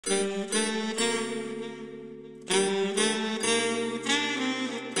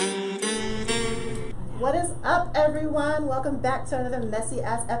everyone, welcome back to another messy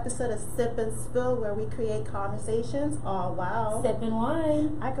ass episode of Sip and Spill, where we create conversations. Oh wow. Sip and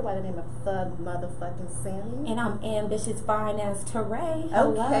wine. I go by the name of Thug Motherfucking Sammy. And I'm ambitious fine as Teray.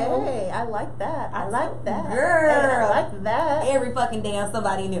 Okay, I like that. I like that. Girl. Hey, I like that. Every fucking day on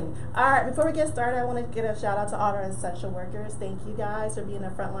somebody new. Alright, before we get started, I want to give a shout out to all our essential workers. Thank you guys for being in the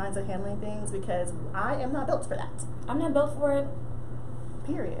front lines of handling things, because I am not built for that. I'm not built for it.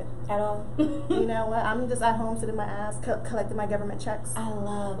 Period. At all. You know what? I'm just at home sitting my ass, collecting my government checks. I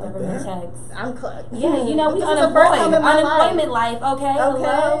love government checks. I'm Yeah, you know, we this is the unemployed. first time in my Unemployment life, okay? Okay,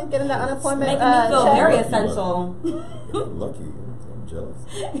 Hello? getting the unemployment Making me feel check. very essential. I'm lucky. I'm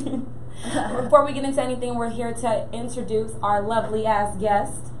jealous. Before we get into anything, we're here to introduce our lovely ass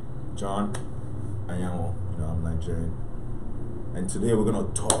guest. John Ayamo, I'm Nigerian. And today we're gonna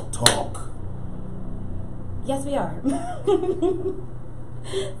talk. Yes, we are.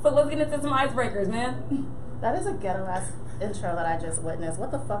 So let's get into some icebreakers, man. That is a ghetto ass intro that I just witnessed.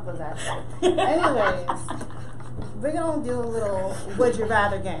 What the fuck was that? Anyways, we're gonna do a little would you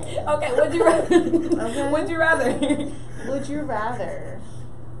rather game. Okay, would you rather? Okay. Would you rather? Would you rather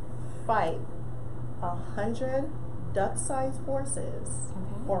fight 100 duck-sized horses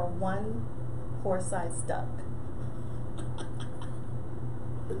or 1 horse-sized duck?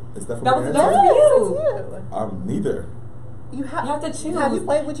 Is that for That me was to answer? Yes, it's you. Neither. You have to choose. Have you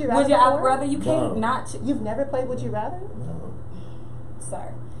played Would You Rather? Would you before? rather? You can't No. not. You've never played Would You Rather? No.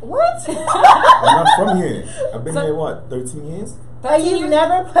 Sir. What? I'm not from here. I've been here, 13 years? And you've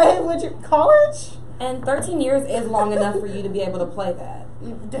never played Would You college? And 13 years is long enough for you to be able to play that.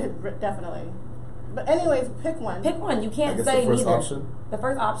 You did, definitely. But anyways, pick one. Pick one. You I can't guess say the first neither. option. The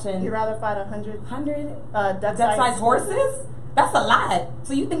first option. You'd rather fight 100 duck-sized duck-sized horses? That's a lot.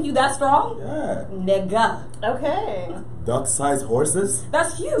 So you think you that strong? Yeah. Nigga. Okay. Duck-sized horses?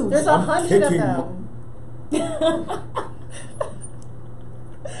 That's huge. There's I'm 100 of kicking them.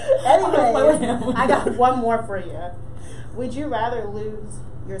 I'm gonna play with Anyway, him. I got one more for you. Would you rather lose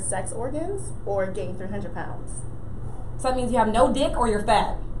your sex organs or gain 300 pounds? So that means you have no dick or you're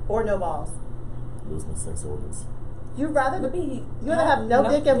fat. Or no balls? Lose my sex organs. You'd rather Would be. You rather have no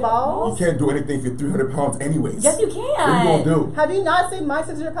dick and You balls? can't do anything if you're 300 pounds anyways. Yes, you What are you can. gonna do? Have you not seen My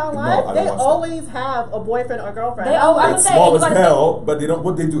 600-Pound No, Life? I don't They watch that. always have a boyfriend or girlfriend. They always- I'm It's saying, small as anybody- hell, but they don't.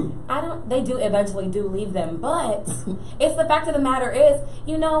 What they do? They do eventually do leave them, but it's the fact of the matter is,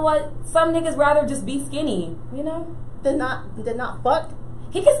 you know what? Some niggas rather just be skinny, you know? Did not fuck?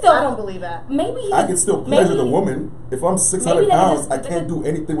 He can still. I don't believe that. Maybe he, I can still pleasure the woman. If I'm 600 maybe they pounds, just- I can't do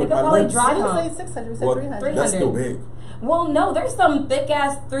anything with they my could probably lips. drive I didn't home. say 600, we said Well, 300. that's still big. Well, no, there's some thick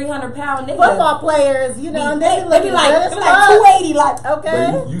ass 300-pound niggas. Football players, you know, and They they be look like, good as they be like fuck. 280, like.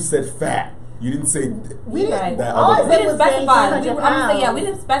 Okay. But you said fat. You didn't say. We didn't. Right. That All I other We said didn't was gain specify. 300 I'm gonna say, yeah, pounds. we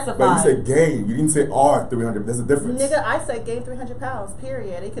didn't specify. But you said gain. You didn't say R 300. There's a difference. Nigga, I said gain 300 pounds,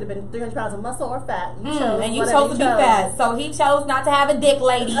 period. It could have been 300 pounds of muscle or fat. You chose and you whatever chose to be fat, so he chose not to have a dick,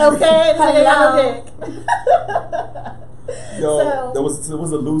 lady. Okay, so they got no dick. Yo, So- it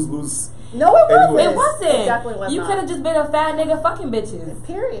was a lose-lose. No, it wasn't. Anyway. It wasn't. It definitely was You not. could have just been a fat nigga fucking bitches.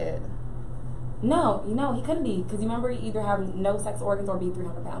 Period. No, he couldn't be, because you remember he either have no sex organs or be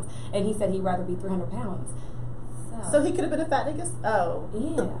 300 pounds, and he said he'd rather be 300 pounds. So he could have been a fat nigga? Oh.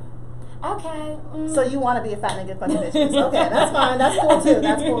 Yeah. Okay. So you want to be a fat nigga fucking bitches. Okay, that's fine. That's cool too.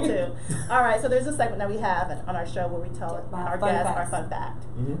 That's cool too. All right, so there's a segment that we have on our show where we tell our Fun guests facts. our fun fact.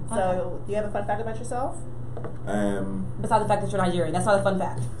 Mm-hmm. So do you have a fun fact about yourself? Besides the fact that you're Nigerian, that's not a fun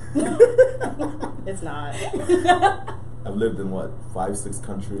fact. It's not. I've lived in 5-6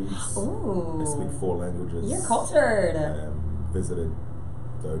 countries. Ooh. I speak 4 languages. You're cultured. Visited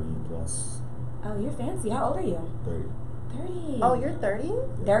 30 plus. Oh, you're fancy. How old are you? 30. 30. Oh, you're 30?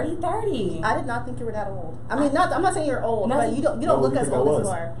 30. I did not think you were that old. I mean, I'm not saying you're old, No, but you don't what look do you as think I old as was?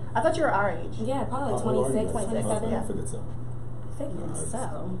 you are. I thought you were our age. Yeah, probably How old are you? 26, 27. Yeah. I figured so. Figured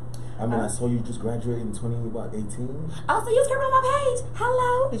so. I mean, I saw you just graduated in 18? Oh, so you came on my page.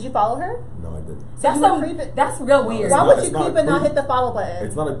 Hello. Did you follow her? No, I didn't. That's you were some, creeping. that's real weird. Why not- would it's you not creep and not creep. hit the follow button?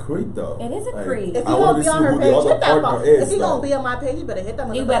 It's not a creep, though. It is a creep. If I you're wanted gonna to be see on her who the page, other hit that partner follow. is, If you're though. gonna be on my page, you better hit that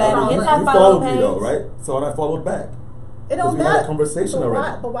You motherfucker. better follow. hit You that follow followed me, though, page. right? So I followed back. It don't Because we had matter. a conversation but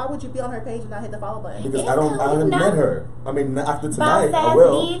already. But why would you be on her page and not hit the follow button? Because It's I haven't not- met her. I mean, after Boss tonight, I ass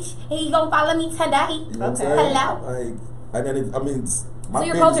will. bitch. He gonna follow me today. You know what I'm Okay. saying? Hello. Like, and then it, I mean, my So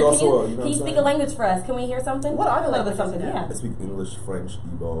you're page is cultured. also, Can you, know can what you I'm speak saying? a language for us? Can we hear something? What are the A little bit languages something, you know? yeah. I speak English, French,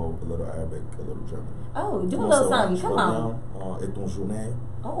 Igbo, a little Arabic, a little German. Oh, do a Comment little ça va? something. Tu Come vas on. bien? Et ton journée?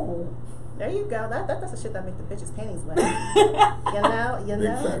 Oh. There you go. That's the shit that make the bitches' panties wet. You know. Big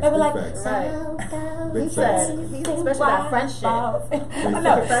facts. They were like, Big facts. Right. Big He said, facts. he especially that French shit. I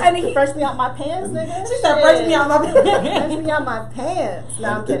know. And he Fresh me out my pants, nigga. She said, "Fresh me out my Fresh pants." me out my pants. No,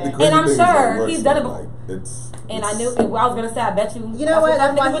 I'm The kidding. crazy And I'm thing is sure it works, he's done it though, before. like, And I knew. Well, I was gonna say, I bet you. You know what?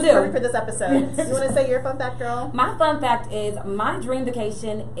 That's why people he's perfect for this episode. You want to say your fun fact, girl? My fun fact is my dream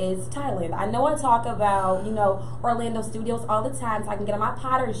vacation is Thailand. I know I talk about, Orlando studios all the time, so I can get on my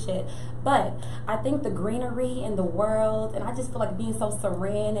Potter shit. But I think the greenery in the world, and I just feel like being so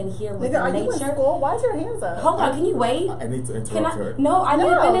serene and here with Nigga, are you in nature. school? Why's your hands up? Hold on, can you wait? I need to Can interrupt I? her. No, I need No,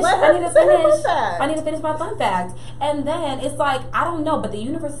 to finish. let I her need to say her finish. fun fact. I need to finish my fun fact. And then it's like, I don't know, but the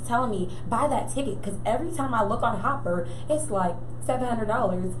universe is telling me buy that ticket because every time I look on Hopper, it's like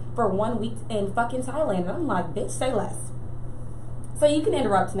 $700 for 1 week in fucking Thailand. And I'm like, bitch, say less. So you can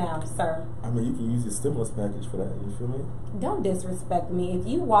interrupt now, sir. I mean, you can use your stimulus package for that. You feel me? Don't disrespect me. If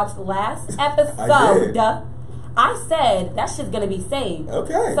you watched last I episode, did. I said that shit's gonna be saved.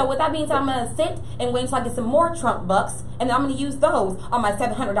 Okay. So with that being said, I'm gonna sit and wait until I get some more Trump bucks, and then I'm gonna use those on my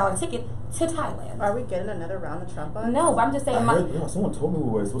 $700 ticket to Thailand. Are we getting another round of Trump bucks? No, but I'm just saying. I heard, someone told me we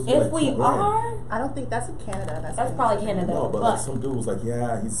were supposed to If get like we $2 grand. are, I don't think that's in Canada. that's probably Canada. No, but like some dude was like,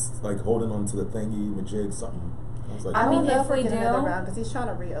 yeah, he's like holding on to the thingy, majig, something. I was like, I mean, don't know if if we're we getting do- another round because he's trying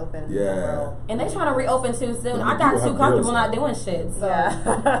to reopen. the Yeah. world. and they trying to reopen too soon. Yeah, I got people too have comfortable bills. not doing shit. So.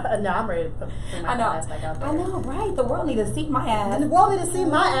 Yeah. No, I'm ready to put my I know. ass back out there. I know, right? The world need to see my ass. And the world need to see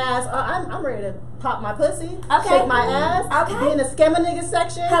my ass. I'm ready to pop my pussy, Okay. shake my ass, Okay. be in the scammer nigga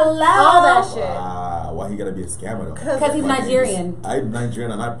section. Hello. All that shit. wow, why he gotta be a scammer though? Because he's My Nigerian. name is- I'm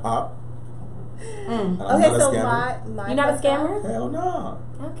Nigerian and I pop. Mm. And I'm Okay, not a so scammer. my You're not a fun fact- scammer? Hell no.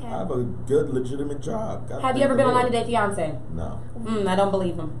 I Okay. have a good, legitimate job. God Have you thank ever the been on Lord. 90 Day Fiance? No. I don't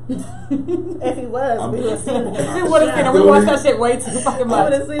believe him. If he was, we would have seen We it. would have seen it. We watched that shit way too fucking We would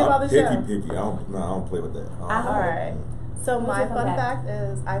much. have seen about I'm the show. picky. I don't play with that. I don't All right. So What's my your fun fun fact? fact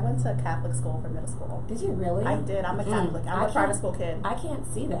is I went to Catholic school for middle school. Did you really? I did. I'm a Catholic. I'm I a charter can't- school kid. I can't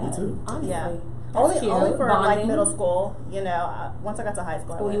see that. Me too. Honestly. Yeah. That's cute. Only for like Bonding. middle school. You know, once I got to high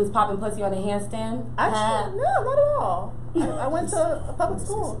school. I Well, went. you was popping pussy on a handstand? Actually, no, not at all. I went to a public see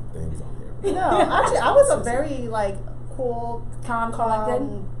school. some things on here. No, actually, I was a very like cool, Calm,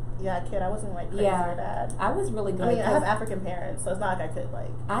 collected? kid. I wasn't like crazy Yeah. or bad. I was really good. I mean, I have 'cause African parents, so it's not like I could like.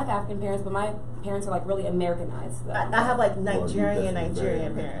 I have African parents, but my parents are like really Americanized. Though. I have like you Nigerian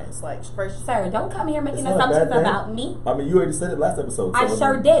definitely parents, like first. Sir, don't come here making It's not a bad assumptions thing. about me. I mean, you already said it last episode. I so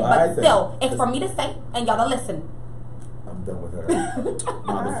sure did, but alright then. still, it's for me to say and y'all to listen. I'm done with her.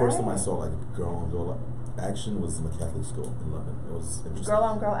 No, the first time I Alright. saw like girl on girl action was in a Catholic school in London. It was interesting. Girl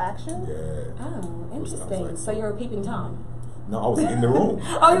on girl action. Yeah. Oh, I was interesting. like- So you're a peeping Tom. No, I was in the room.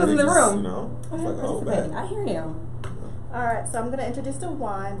 Oh, you was in the Just, room. You know, I was like, oh, Participating. man. I hear you. All right, so I'm gonna introduce the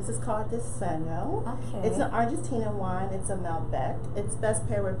wine. This is called Diseño. Okay. It's an Argentinian wine. It's a Malbec. It's best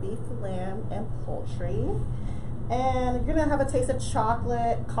paired with beef, lamb, and poultry. And you're gonna have a taste of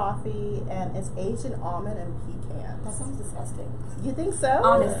chocolate, coffee, and it's aged in almond and pecans. That sounds disgusting. You think so?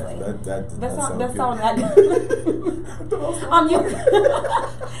 Honestly. That sounds that good.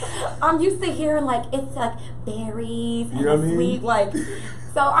 I'm used to hearing like it's like berries and You know what I mean? sweet like.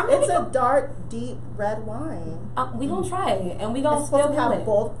 So I'm It's gonna a dark, deep red wine. we gonna try it and we gonna It's still supposed to do have it.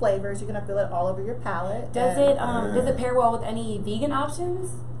 bold flavors. You're gonna feel it all over your palate. Does And, does it pair well with any vegan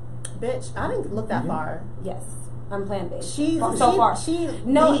options? Bitch, I didn't look that Mhm. far. Yes, I'm plant based. She's so she, far. She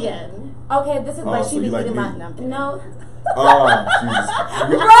No. vegan, Okay, this is Oh, like but so she be you like eating my meat. numbers. no. Oh, Jesus. Bruh,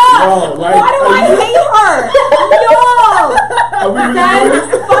 No, like, why do I are you- hate her? No, Are we really that doing is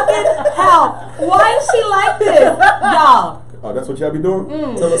this? fucking hell. Why is she like this, y'all? Oh, that's what y'all be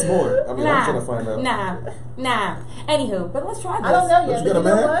doing? Tell us more. I mean, I'm trying to find out. Nah. Anywho, but let's try this. I don't know But yet, you but got a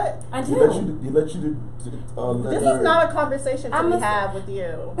you know man? what? I He do. let you let This her- is not a conversation I'm to a- we have with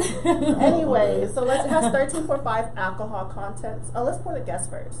you. Anyway, so it has 13.5 alcohol contents. Oh, let's pour the guest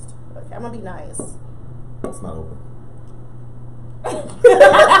first. Okay, I'm gonna be nice. It's not open.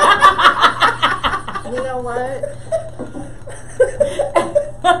 You know what?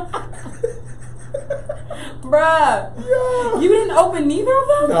 Bruh, you didn't open neither of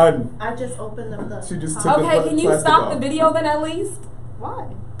them? None. I just opened up the. She just top. took Okay, the can you plastic stop off. the video then at least? Why?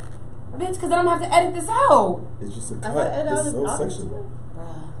 Bitch, because then I'm gonna have to edit this out. It's just a I cut. thought it This was is so audio section. too.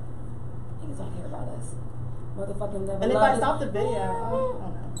 Bruh, niggas don't care about us. Motherfucking never And if loved I it. stop the video, I don't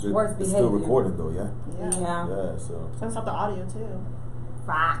know. Worst It's still behavior. recording though, yeah? Yeah. Yeah. Yeah, so. So I stop the audio too.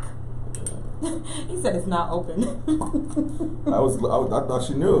 Fuck. He said it's not open. I thought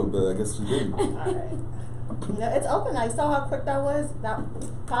she knew, but I guess she didn't. Alright. You know, it's open now. You saw how quick that was? That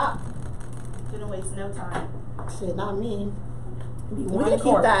pop. Didn't waste no time. Shit, not me. Be We one can keep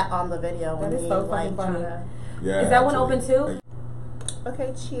court. that on the video. That when is we, so like, fucking funny. tryna- Yeah. Is that one actually. open too?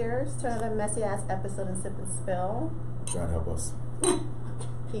 Okay, cheers to another messy ass episode of Sip and Spill. God help us.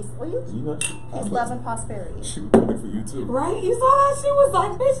 Peace, please. You know, Peace, love, and prosperity. She was coming for you too. Right? You saw that? She was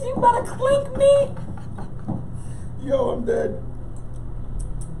like, bitch, you better clink me. Yo, I'm dead.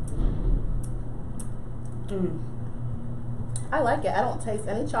 I like it. I don't taste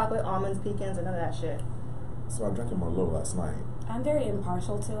any chocolate, almonds, pecans, or none of that shit. So I drank a Merlot last night. I'm very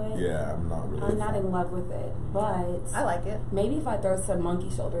impartial to it. Yeah, I'm not really. I'm not in love with it, but I like it. maybe if I throw some monkey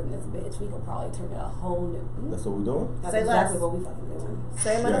shoulder in this bitch, we could probably turn it a whole new. That's what we're doing. That's Say exactly less. what we fucking doing.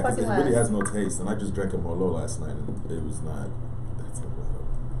 Say Yeah, because motherfucking it really less. has no taste, and I just drank a Merlot last night, and it was not. That's a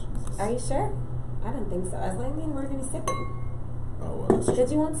Merlot. Jesus. Are you sure? I didn't think so. I was like, man, we're gonna be sipping. Oh well. That's Did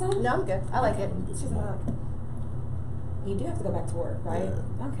true. you want some? No, I'm good. I like it. Let me get She's some more. like, you do have to go back to work, right?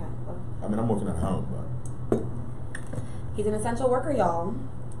 Yeah. Okay. Well, I mean, I'm working at home, but he's an essential worker, y'all.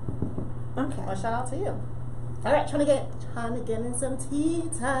 Okay. Well, shout out to you. All right, trying to get in some tea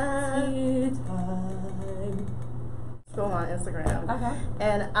time. Tea time. Going on Instagram. Okay.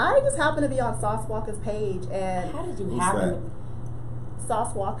 And I just happened to be on Sauce Walker's page, and How did you Who's happen?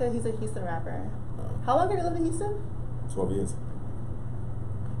 Sauce Walker, he's a Houston rapper. uh, How long have you lived in Houston? 12 years.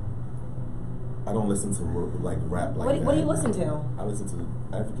 I don't listen to like rap like that. What do you listen to? I listen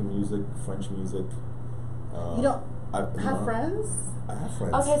to African music, French music. You don't I have friends? I have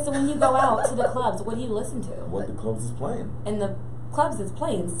friends. Okay, so when you go out to the clubs, what do you listen to? What the clubs is playing? And the clubs is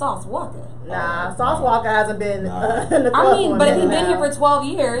playing Sauce Walker. Nah, Oh, Sauce no. Walker hasn't been Nah. in the club I mean, for a but if he's minute been here now. for 12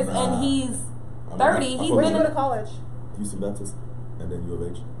 years Nah. and he's I mean, 30, I he's fuck Where with did you been go to college? Houston Baptist, and then U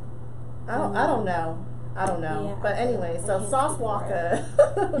of H. I don't know. Yeah, But anyway, I so can't Sauce speak for Walker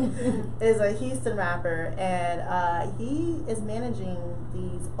is a Houston rapper, and he is managing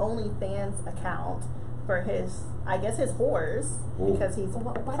these OnlyFans account for his, I guess, his whores, Ooh. because he's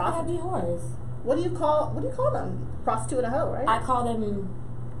Why do they have these whores? what do you call them? Prostitute and a hoe, right? I call them.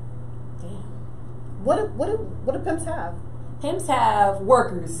 Damn. What do pimps have? Pimps have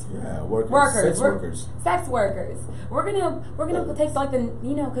workers. Yeah, workers. Workers. Sex We're- workers. Sex workers. We're gonna take like the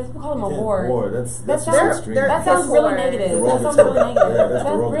because people call them a Yeah, whore. whore. That's That just sounds extreme. they're- that sounds really whores. negative. That sounds Derogatory. really negative. Yeah, that's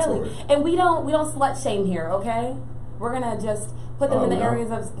really, derogatory. and we don't slut shame here, okay? We're gonna just put them Oh, in the no. areas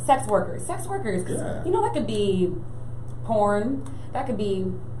of sex workers. Sex workers, 'cause, Yeah. that could be porn. That could be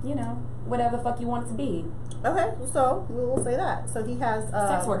whatever the fuck you want it to be. Okay, so we will say that. So he has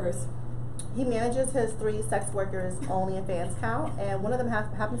Sex workers. He manages his 3 sex workers OnlyFans account, and one of them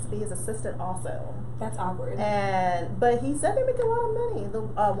happens to be his assistant also. That's awkward. But he said they make a lot of money.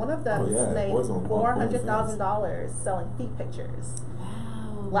 One of them Oh, yeah, made boys on $400,000 selling feet pictures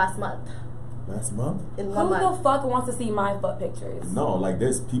Wow. last month Last month? in 1 Who the month. fuck wants to see my foot pictures? No, like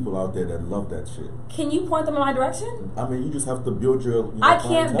there's people out there that love that shit. Can you point them in my direction? I mean, you just have to build your. I can't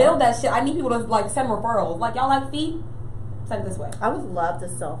clientele. build that shit. I need people to send referrals. Like y'all like feet? Send it this way. I would love to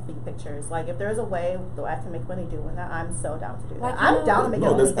sell feet pictures. Like if there's a way that I can make money doing that, I'm so down to do that. Like, I'm down to make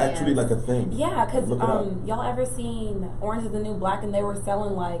No, it that's OnlyFans. actually like a thing. Yeah, because Look it up. y'all ever seen Orange is the New Black and they were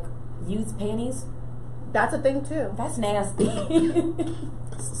selling like used panties? That's a thing too. That's nasty.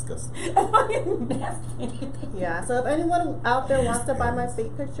 That's disgusting. That's fucking nasty. Yeah. So if anyone out there wants to buy my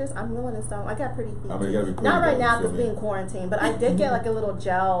feet pictures, I'm willing to sell them. I got pretty feet. I mean, you gotta be pretty Not right though, now you feel because me? being quarantined, but I did get like a little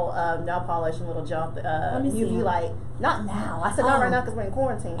gel nail polish and little gel Let me see. UV light. Not now. I said not Oh. right now because we're in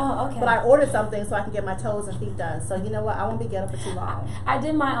quarantine. Oh, okay. But I ordered something so I can get my toes and feet done. So you know what? I won't be ghetto for too long. I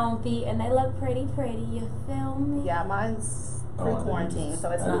did my own feet and they look pretty. You feel me? Yeah, mine's Oh, I know you pre-quarantine, just so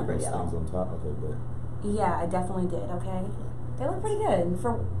it's added not pretty those at all. things on top. Okay, but Yeah, I definitely did. Okay, they look pretty good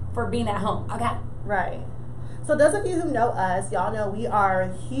for being at home. Okay. Right. So those of you who know us, y'all know we are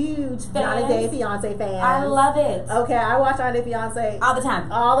huge 90 Day Fiance fans. I love it Okay, I watch 90 Day Fiance all the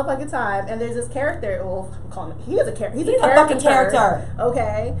time. all the fucking time, and there's this character. Well, I'm calling him. He is a character. He's He's a character. fucking character.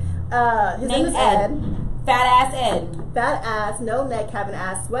 Okay. His name Named is Ed. Ed. Fat ass Ed. Fat ass, no neck having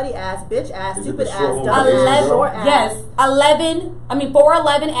ass, sweaty ass, bitch ass, Is it stupid the ass, short one dumb with the ass, Asian short girl? ass. Yes,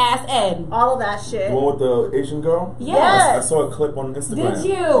 4'11" ass Ed. All of that shit. the one with the Asian girl. Yes. I saw a clip on Instagram. Did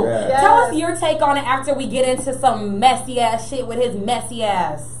you? Yeah. Yeah. Tell us your take on it after we get into some messy ass shit with his messy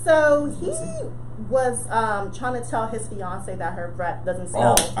ass. So he was trying to tell his fiance that her breath doesn't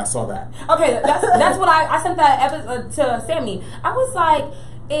smell. Oh, I saw that. Okay, that's what I sent that episode to Sammy. I was like,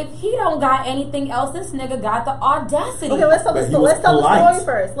 if he don't got anything else, this nigga got the audacity. Okay, let's tell the But he story. was Let's tell the polite. story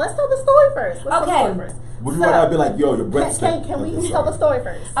first. Let's tell the story first. Let's tell the Okay. story first. Would you So, rather be like, yo, your breath stink? Can we Okay, tell the sorry. story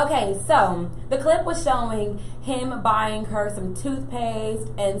first? Okay, so the clip was showing him buying her some toothpaste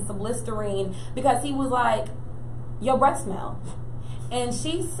and some Listerine because he was like, your breath smell. and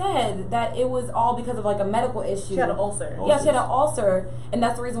she said that it was all because of like a medical issue. She had an ulcer. Yeah, she had an ulcer, and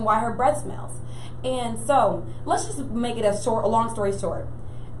that's the reason why her breath smells. And so, let's just make it a long story short.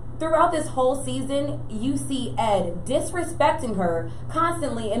 Throughout this whole season, you see Ed disrespecting her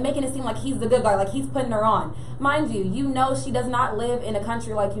constantly and making it seem like he's the good guy, like he's putting her on. Mind you, you know she does not live in a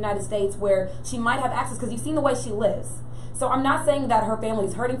country like United States where she might have access, because you've seen the way she lives. So I'm not saying that her family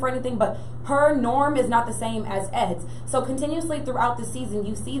is hurting for anything, but her norm is not the same as Ed's. So continuously throughout the season,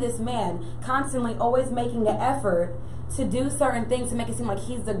 you see this man constantly always making an effort to do certain things to make it seem like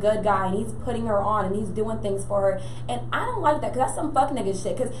he's the good guy and he's putting her on and he's doing things for her. And I don't like that, because that's some fuck nigga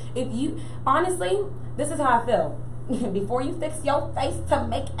shit. Because if you, honestly, this is how I feel. Before you fix your face to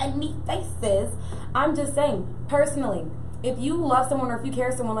make any faces, I'm just saying, personally, if you love someone or if you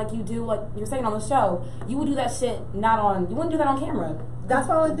care someone like you do, like you're saying on the show, you would do that shit you wouldn't do that on camera. That's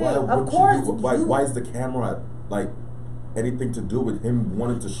my only thing. Why Of course. why is the camera like anything to do with him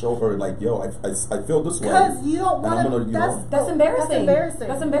wanting to show her like, yo, I feel this way? Because you don't want to. That's embarrassing. That's embarrassing.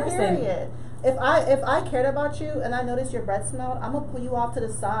 That's embarrassing. Period. If I cared about you and I noticed your breath smelled, I'm gonna pull you off to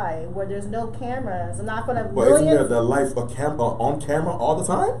the side where there's no cameras. I'm not gonna. But isn't there the life on camera all the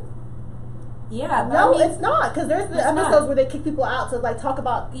time? Yeah, no, it's not, because there's the episodes where they kick people out to like talk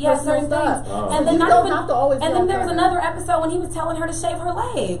about personal stuff. And then you don't have to always. And then there was another episode when he was telling her to shave her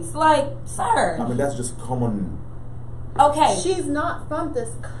legs. Like, sir. I mean, that's just common. Okay. She's not from this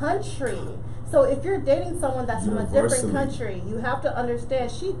country, so if you're dating someone that's from a different country, you have to understand.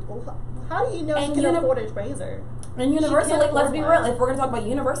 How do you know she can afford a razor? And universally, let's be real. If we're gonna talk about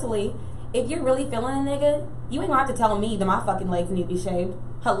universally, if you're really feeling a nigga, you ain't gonna have to tell me that my fucking legs need to be shaved.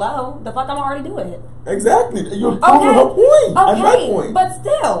 Hello, the fuck, I'm already doing it. Exactly, you're proving her point. Okay, my point. But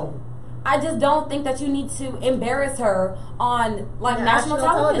still, I just don't think that you need to embarrass her on like national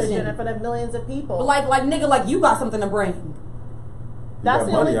television in front of millions of people. But like nigga, like you got something to bring. That's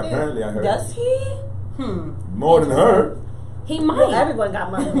the money. only thing. Apparently, I heard. Does he? More than her. He might. Well, everyone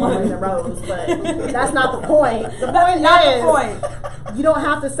got money more than Rose, but that's not the point. The point is, you don't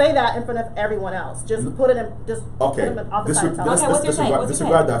have to say that in front of everyone else. Just put it in. Just okay. Put it off the side.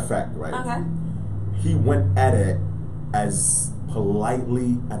 Disregard that fact, right? Okay. He went at it as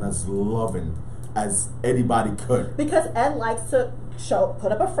politely and as loving as anybody could. Because Ed likes to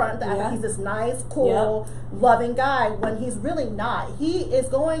put up a front that he's this nice, cool, loving guy when he's really not. He is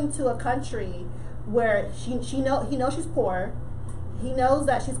going to a country where he knows she's poor. He knows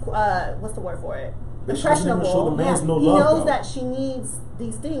that she's what's the word for it? Impressionable. He knows that she needs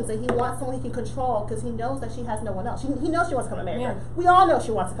these things, and he wants someone he can control because he knows that she has no one else. He knows she wants to come to America. Yeah. We all know she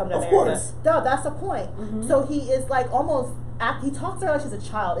wants to come to America. Of course. Duh, that's the point. So he is like almost. He talks to her like she's a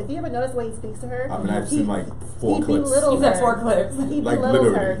child. If you ever notice the way he speaks to her, I mean, I've seen like 4 clips. He's got 4 clips. He like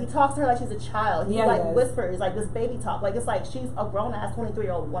belittles her. He talks to her like she's a child. He like whispers like this baby talk. Like it's like she's a grown ass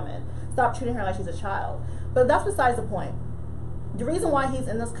 23-year-old woman. Stop treating her like she's a child. But that's besides the point. The reason why he's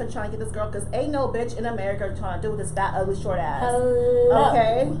in this country trying to get this girl, because ain't no bitch in America trying to do with this fat, ugly, short ass.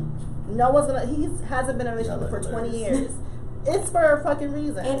 Okay? No one's gonna. He hasn't been in a relationship for 20 years. It's for a fucking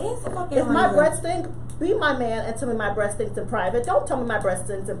reason. It is a fucking reason. If my breath stink, be my man and tell me my breath stinks in private. Don't tell me my breath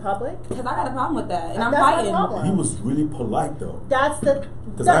stinks in public. Because I got a problem with that, and I'm that's fighting. My problem. He was really polite though. That's the.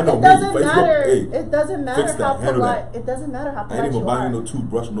 Because I know it doesn't matter how polite. It doesn't matter how polite I ain't even you buying are. no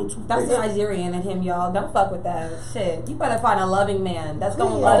toothbrush, no toothpaste. That's Nigerian in him, y'all. Don't fuck with that shit. You better find a loving man. That's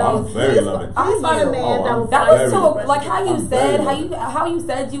gonna love him. I'm very loving. He's not a man that will. That was so like how you said how you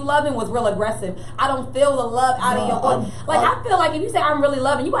said you love him was real aggressive. I don't feel the love out of your voice. Like I feel like if you say I'm really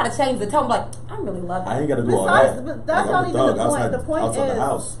loving, you gotta change the tone. Like I'm really loving. I ain't gotta do all that. But that's not even the point. The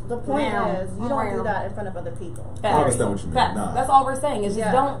point is you don't do that in front of other people. I understand what you mean. Nah. That's all we're saying is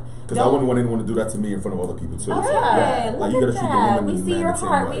just don't. Because I wouldn't want anyone to do that to me in front of other people too. Yeah, like you gotta treat the woman. We see your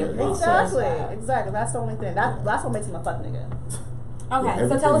heart. Exactly. That's the only thing. That's what makes him a fuck nigga. Okay,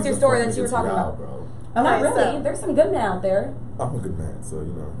 so tell us your story that you were talking about. Not really. There's some good men out there. I'm a good man, so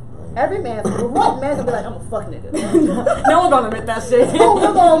you know. Every man, what man gonna be like, I'm a fuck nigga? No one's gonna admit that shit. No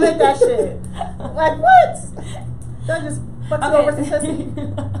one's gonna admit that shit. Like what? That just fucks you over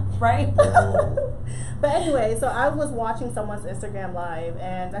some right? But anyway, so I was watching someone's Instagram live,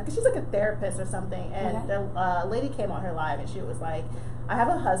 and because she's like a therapist or something, and the lady came on her live, and she was like, I have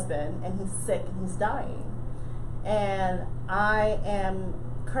a husband, and he's sick, and he's dying, and I am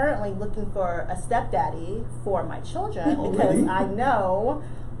currently looking for a stepdaddy for my children because I know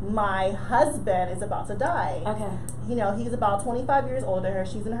my husband is about to die. Okay. You know, he's about 25 years older than her.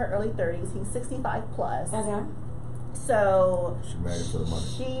 She's in her early 30s. He's 65 plus. Okay. So she married for the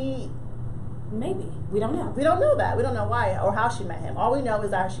money. Maybe. We don't know. We don't know that. We don't know why or how she met him. All we know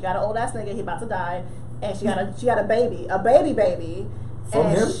is that she got an old ass nigga. He about to die. and she got a baby, From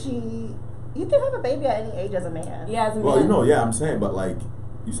and him? you can have a baby at any age as a man. Yeah, as a Well, man. you know, yeah, I'm saying, but like,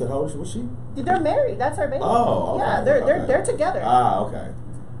 you said how old was she? They're married. That's her baby. Oh, okay, yeah, they're together. Ah, okay.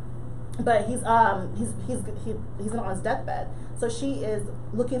 But he's on his deathbed, so she is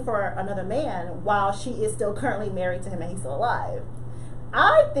looking for another man while she is still currently married to him and he's still alive.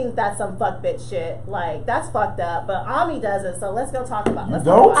 I think that's some fuck bitch shit. Like, that's fucked up. But Ami does it, so let's go talk about. You let's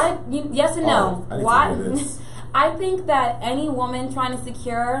don't? talk about it. Yes and no. I need to Why? hear this. I think that any woman trying to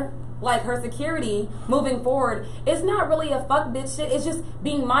secure like her security moving forward is not really a fuck bitch shit. It's just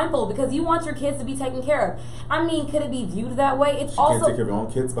being mindful because you want your kids to be taken care of. I mean, could it be viewed that way? It's She also can't take care of her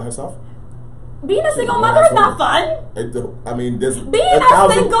own kids by herself? being a She's single a mother is grown-ass not woman. fun. I mean, there's Being a a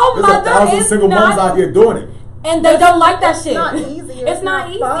thousand, single there's mother a thousand is single moms not- out here doing it. And they don't like that shit. It's not easy. It's not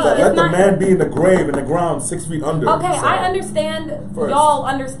easy. fun. It's Let the not- man be in the grave, in the ground, 6 feet under. Okay, So, I understand first. y'all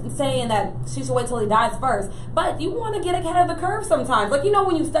saying that she should wait till he dies first, but you want to get ahead of the curve sometimes. Like, you know,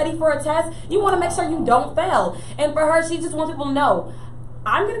 when you study for a test, you want to make sure you don't fail. And for her, she just wants people to know,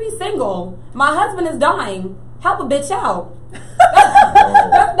 I'm going to be single. My husband is dying. Help a bitch out.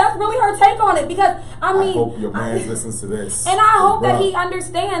 That's really her take on it because, I mean... I hope your man listens to this. And I hope that Bruh. he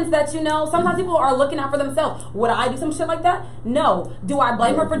understands that, you know, sometimes people are looking out for themselves. Would I do some shit like that? No. Do I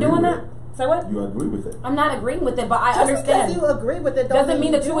blame her for agree doing with that? it. Say what? You agree with it. I'm not agreeing with it, but I Just understand. because you agree with it Doesn't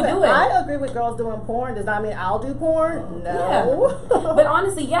mean that you would do it. I agree with girls doing porn. Does that mean I'll do porn? Yeah. No. But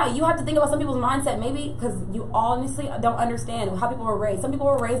honestly, yeah, you have to think about some people's mindset, maybe because you honestly don't understand how people were raised. Some people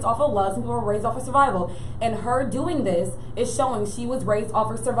were raised off of love, some people were raised off of survival. And her doing this is showing she was raised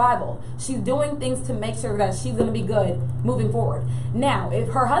off of survival. She's doing things to make sure that she's gonna be good moving forward. Now, if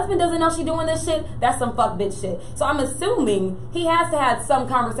her husband doesn't know she's doing this shit, that's some fuck bitch shit. So I'm assuming he has to have some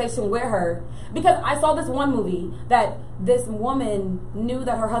conversation with her. Because I saw this one movie that this woman knew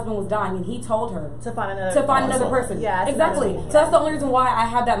that her husband was dying and he told her to find another person. Yeah, exactly. So that's the only reason why I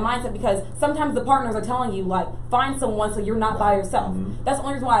have that mindset because sometimes the partners are telling you like find someone so you're not by yourself. Mm-hmm. That's the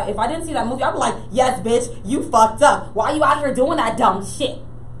only reason why if I didn't see that movie I'd be like, yes bitch, you fucked up. Why are you out here doing that dumb shit?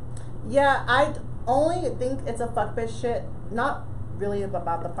 Yeah, I only think it's a fuck bitch shit. Not really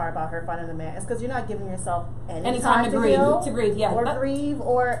about the part about her finding the man. It's because you're not giving yourself any time to grieve. heal, To grieve, yeah. or grieve,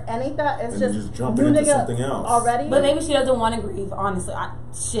 or any that. It's And just you're just jumping new into nigga something else. already. But maybe she doesn't want to grieve. Honestly,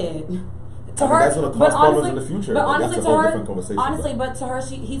 shit. To I mean, her, that's gonna cause but problems honestly, in the future. But Like, honestly, that's a to whole her, different conversation, honestly, but to her,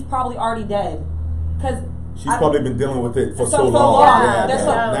 he's probably already dead. Because She's probably been dealing with it for so long. long. Yeah, That's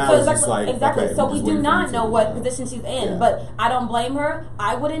yeah. Now so it's just like, exactly. okay, so I'm we just do waiting for not you to- know what position she's in, Yeah. but I don't blame her.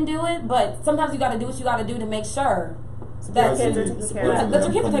 I wouldn't do it, but sometimes you got to do what you got to do to make sure that kids are taken care of. That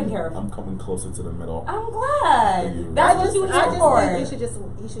your kids are taken care of. I'm coming closer to the middle. I'm glad. You. That's what you were here for. think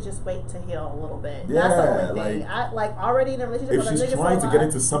you should just wait to heal a little bit. Yeah, That's the only thing. I like already in a relationship. If with a she's nigga trying so to get alive.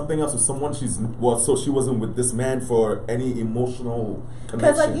 into something else with someone, so she wasn't with this man for any emotional connection.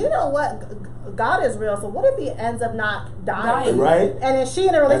 Because, like, you know what? God is real. So what if he ends up not dying? Right. And then she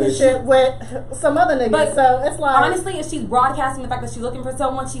in a relationship with some other nigga. But so it's like, honestly, if she's broadcasting the fact that she's looking for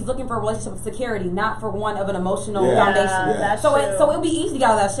someone, she's looking for a relationship of security, not for one of an emotional Yeah. foundation. Yeah. That's So true. so it'll be easy to get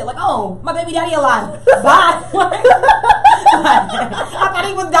out of that shit. Like, oh, my baby daddy alive. Bye. I thought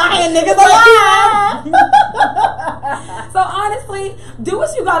he was dying, niggas alive. So honestly, do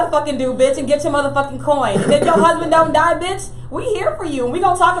what you gotta fucking do, bitch, and get your motherfucking coin. And if your husband don't die, bitch, we here for you. And we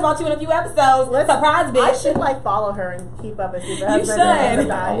gonna talk about you in a few episodes. Surprise, bitch. I should like follow her and keep up and see the You should.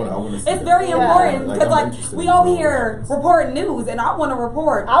 I wanna see It's that. very Yeah. important Like, because I'm like interested we in over knowing here that. reporting news, and I want to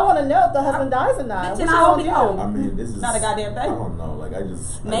report. I want to know if the husband dies or not. Bitch, What and you I hope gonna he do? don't. I mean, this is Not a goddamn thing. I don't know. Like, I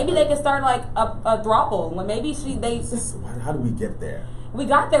just Maybe they could start like a throuple. Like maybe How do we get there? we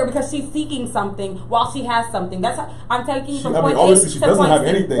got there because she's seeking something while she has something. That's how I'm taking you from point obviously A she to doesn't point have C.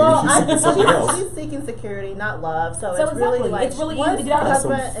 anything. Well, She's seeking something else. she's seeking security, not love. So So it's really exactly. like It's really easy once to get out the of. That's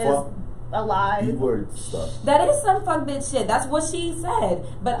some husband fuck is alive. B-word stuff. That is some fuck bitch shit. That's what she said.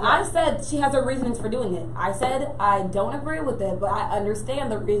 But I said she has her reasonings for doing it. I said I don't agree with it, but I understand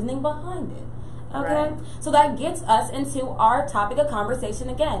the reasoning behind it. Okay? Right. So that gets us into our topic of conversation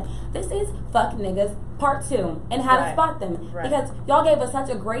again. This is Fuck Niggas Part 2 and how to Right. spot them. Right. Because y'all gave us such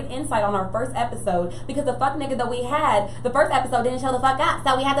a great insight on our first episode because the fuck nigga that we had, the first episode didn't show the fuck up.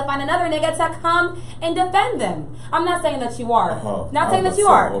 So we had to find another nigga to come and defend them. I'm not saying that you are. Uh-huh. Not saying that you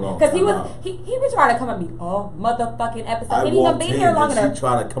Hold are. on, Because he was time out. he was trying to come at me all motherfucking episode. I He didn't even walked be in here long and enough. she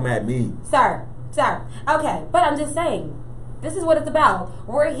tried to come at me. Sir. Okay, but I'm just saying, this is what it's about.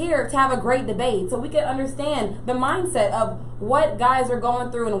 We're here to have a great debate so we can understand the mindset of what guys are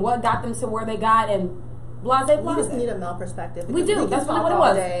going through and what got them to where they got and Blase. We just need a male perspective. We do. That's really what it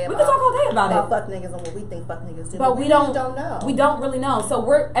was. We can talk all day about it. Fuck niggas and what we think fuck niggas do. But we don't know. We don't really know. So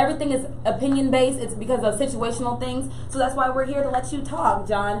everything is opinion based. It's because of situational things. So that's why we're here to let you talk,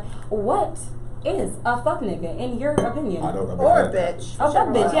 John. What is a fuck nigga in your opinion? I don't know. Or a bitch. A fuck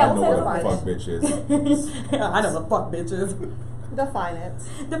bitch. Yeah, I know we'll what say a fuck bitch is. I know what fuck bitch is. Define it.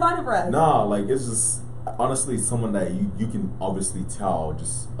 Define it for us. Nah, like it's just honestly someone that you can obviously tell.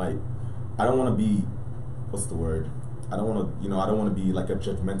 Just like I don't want to be, what's the word? I don't want to, I don't want to be like a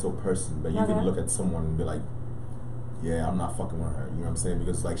judgmental person, but you can look at someone and be like, yeah, I'm not fucking with her. You know what I'm saying?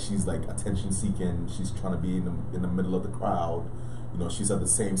 Because like she's like attention seeking. She's trying to be in the middle of the crowd. She's at the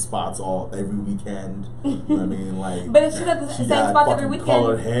same spots every weekend. You know what I mean? Like, but if she's at the same spots every weekend,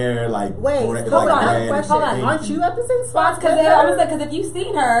 colored hair, like wait, hold on, I have a question. Aren't you at the same spots? Because if you've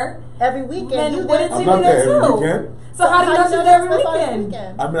seen her every weekend, then you wouldn't I'm see not me there there every too. weekend. So how do you know she's there every weekend?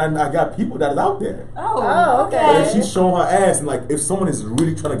 I mean, I got people that is out there. Oh, okay. But if she's showing her ass, and like if someone is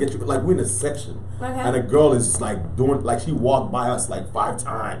really trying to get you, like we're in a section, and a girl is like doing, like she walked by us like 5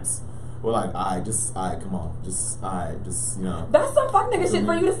 times. We're like, come on, just. That's some fuck nigga shit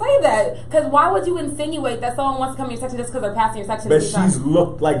for you to say that. Because why would you insinuate that someone wants to come in your section just because they're passing your section? But she's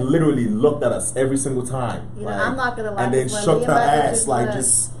literally looked at us every single time. I'm not gonna lie. And then shook her ass like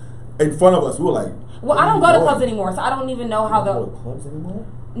just in front of us. We were like, well, I don't go to clubs anymore, so I don't even know how you don't go to clubs anymore?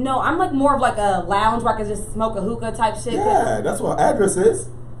 No, I'm like more of like a lounge where I can just smoke a hookah type shit. Yeah, that's what our address is.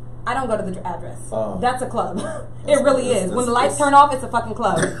 I don't go to the address. Oh. That's a club. It really is. When the lights turn off, it's a fucking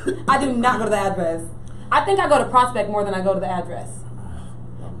club. I do not go to the address. I think I go to Prospect more than I go to the address.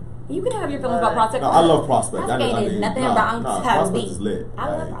 You can have your feelings about Prospect. No, I love Prospect. Prospect is nothing wrong to Prospect is lit. I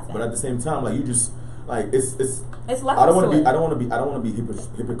love Prospect. But at the same time, like you just like it's. It's I don't want to be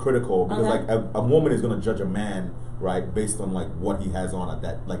hypocritical because like a woman is gonna judge a man right based on like what he has on at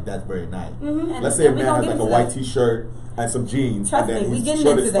that very night. Let's say a man has like a white T-shirt and some jeans, Trust and then me, his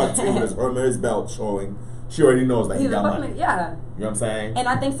shirt is tucked in with his Hermes belt showing. She already knows that he got money. Yeah. You know what I'm saying? And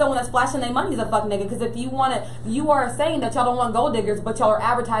I think someone that's flashing their money is a fuck nigga. Because if you are saying that y'all don't want gold diggers, but y'all are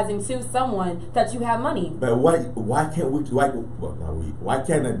advertising to someone that you have money. But why can't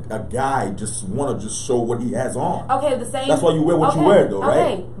a guy just want to just show what he has on? Okay, the same. That's why you wear what you wear, though, right?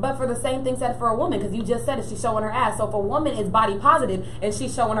 Okay, but for the same thing said for a woman, because you just said it, she's showing her ass. So if a woman is body positive and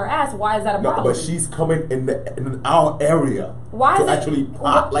she's showing her ass, why is that a problem? No, but she's coming in our area. Why to is actually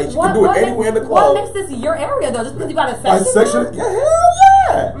pop? Like she what, can do it anywhere in the club. What makes this your area though? Just because you got a My section? section, yeah, hell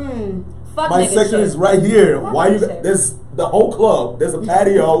yeah. Fuck My nigga section shit. is right here. Fuck Why you? nigga shit. There's the whole club. There's a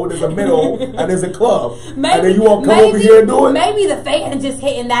patio. There's a middle, and there's a club. Maybe, and then you all come over here and do it. Maybe the fan just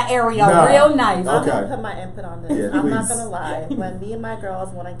hitting that area real nice. I'm Okay. gonna put my input on this. Yeah, I'm not please. gonna lie. When me and my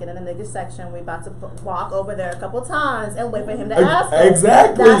girls want to get in the nigga section, we about to walk over there a couple times and wait for him to ask us.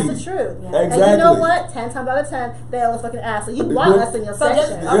 Exactly. That's the truth. Yeah. Exactly. And you know what? 10 times out of 10, they always fucking ask. So you want us in your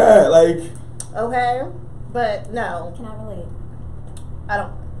section. Yeah, like. Okay? But no, Can I relate? I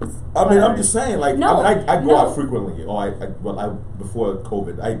don't. I mean, I'm just saying, like, No, I go no. out frequently. Or before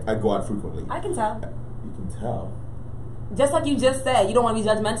COVID, I go out frequently. I can tell. You can tell. Just like you just said, you don't want to be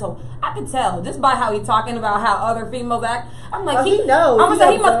judgmental. I can tell just by how he's talking about how other females act. I'm like, he knows. I'm gonna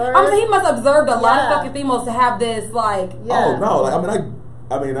say he must observed a lot of Yeah. fucking females to have this like. Yeah. Oh no! Like,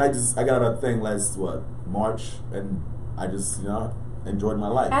 I got a thing last March, and I just enjoyed my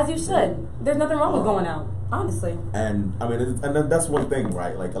life. As you should. There's nothing wrong with going out, honestly. And I mean, and then that's one thing,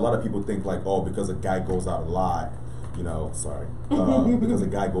 right? Like a lot of people think like, oh, because a guy goes out a lot, because a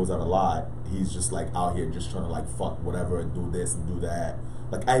guy goes out a lot, he's just like out here just trying to like fuck whatever and do this and do that.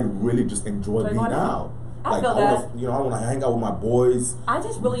 Like I really just enjoy being out. I Like feel that. I want to hang out with my boys. I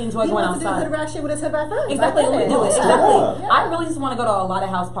just really enjoy He going wants to do outside. good rat shit with his hip friends. Exactly, I get we do it. Yeah. Exactly. Yeah. I really just want to go to a lot of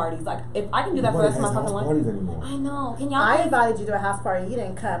house parties. Like, if I can do that for the rest of my fucking life. Parties anymore. I know. Can y'all? I invited you to a house party. You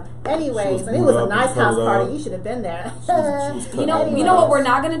didn't come. Anyways, and it booed was a up nice and house cuddled party. up. You should have been there. You know what we're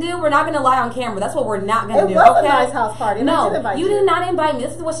not gonna do? We're not gonna lie on camera. That's what we're not gonna It do. was a Okay? nice house party. and I did No, invite you did not invite me.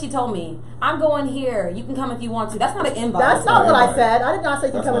 This is what she told me. I'm going here. You can come if you want to. That's not an invite. That's not what I invite. said. I did not say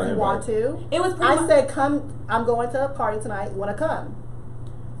you can That's come not if you an want to. It was pretty I much, said come. I'm going to a party tonight. You want to come?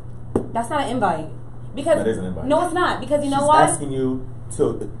 that's not an invite. Because That is an invite. no, it's not. Because you know She's what? asking you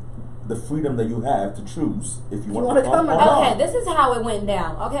to the freedom that you have to choose if you want wanna to come or or not. not. Okay, this is how it went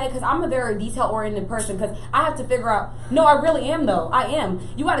down, okay? Because I'm a very detail-oriented person because I have to figure out... No, I really am, though. I am.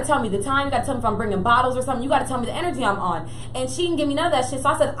 You got to tell me the time. You got to tell me if I'm bringing bottles or something. You got to tell me the energy I'm on. And she didn't give me none of that shit, so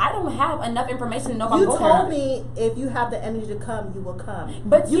I said, I don't have enough information to know if I'm You going told or me if you have the energy to come, you will come.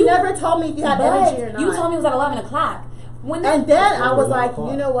 But you never told me if you had But energy or not. you told me it was at 11 o'clock. And then I was like,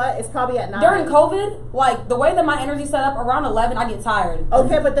 you know what? It's probably at 9. During COVID, like the way that my energy set up, around 11, I get tired.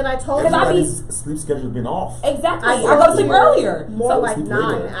 Okay, but then I told you. Everybody's sleep schedule's been off. Exactly. I go to sleep earlier. More so like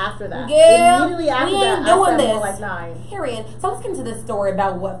 9 after that. Yeah. Immediately after we ain't that, doing I this. more like 9. Period. So let's get into this story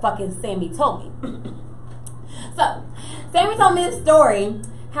about what fucking Sammy told me. So, Sammy told me this story.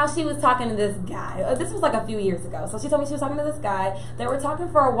 How she was talking to this guy. This was like a few years ago. So she told me she was talking to this guy. They were talking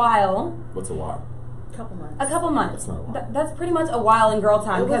for a while. What's a while? A couple months. A couple months. That's not a while. That's pretty much a while in girl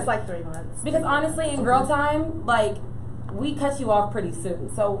time. It was like 3 months. Because honestly, in girl time, like, we cut you off pretty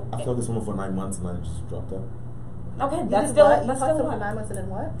soon. So I felt this woman for 9 months and I just dropped out. okay, You that's did still what? that's You still talked what? for 9 months and then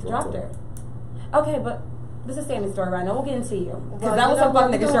what? Dropped her. Okay, but this is Sammy's story right now. We'll get into you because Well, that was some fuck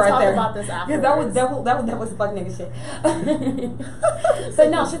nigga shit right there. About this Because that was fuck nigga shit. So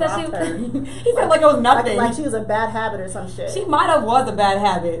no, she said he said like it was nothing. Like she was a bad habit or some shit. She might have was a bad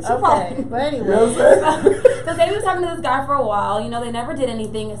habit. She okay, probably, but anyway. You know what I'm saying? so Sammy was talking to this guy for a while. You know, they never did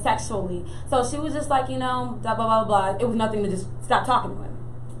anything sexually. So she was just like, you know, blah blah blah blah. It was nothing to just stop talking to him.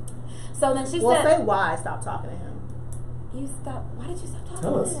 So then she said, say why I stopped talking to him. "You stop. Why did you stop talking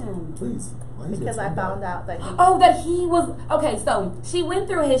Tell to us, him?" please. Because I found out that that he was okay. So she went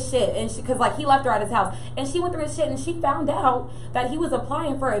through his shit, and because like he left her at his house, and she went through his shit, and she found out that he was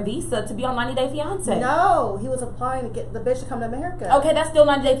applying for a visa to be on 90 Day Fiance. No, he was applying to get the bitch to come to America. Okay, that's still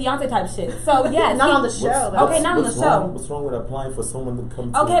 90 Day Fiance type shit. So yes, not on the show. Okay, not on the show. What's wrong with applying for someone to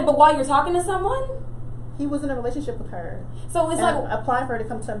come? Okay, but while you're talking to someone, he was in a relationship with her. So it's and like applying for her to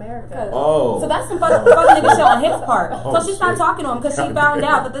come to America. Oh, so that's some fucking nigga shit on his part. Oh, so she stopped talking to him because she found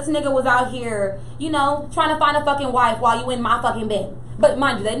out that this nigga was out here, you know, trying to find a fucking wife while you in my fucking bed. But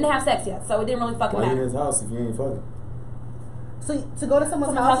mind you, they didn't have sex yet, so it didn't really fucking why you in matter. his house if you ain't fucking? So to go to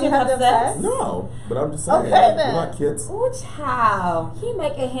someone's Someone's house, you have to have sex? No, but I'm just saying. Okay, like, then. we're not kids. Ooh, child. He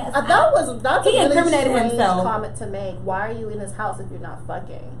making hands. That's He a really incriminated strange himself. comment to make. Why are you in his house if you're not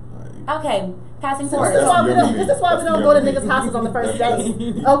fucking? Okay, passing This forward. is why we don't. That's This is why we don't go to niggas' houses on the first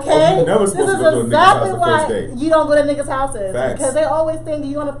date. Okay, you never this supposed is to go to a nigga's exactly house the why first date. you don't go to niggas' houses Facts. because they always think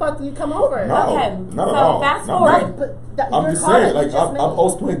you want to fuck when you come over. No, Okay, not so at all. fast Not forward. me. But I'm your just comment saying, like you just I'm made.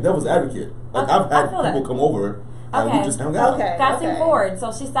 always playing devil's advocate. Like Okay, I've I had feel people that. come over and Okay. we just hung out. Okay. Fasting forward,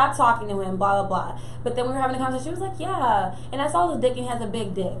 so she stopped talking to him, blah, blah, blah. But then we were having a conversation, she was like, yeah, and I saw this dick and he has a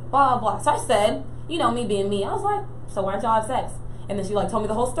big dick, blah, blah, blah. So I said, you know, me being me, I was like, so why don't y'all have sex? And then she like told me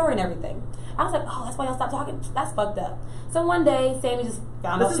the whole story and everything. I was like, oh, that's why y'all stopped talking? That's fucked up. So one day, Sammy just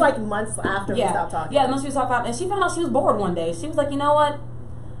found out. This is like months after we stopped talking. Yeah, once she was talking about, and she found out she was bored one day. She was like, you know what?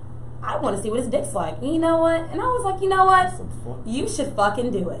 I want to see what his dick's like. And you know what? And I was like, you know what? You should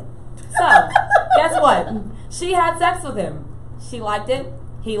fucking do it. So, guess what? She had sex with him. She liked it.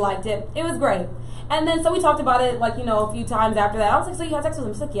 He liked it. It was great. And then, so we talked about it, like, you know, a few times after that. I was like, so you had sex with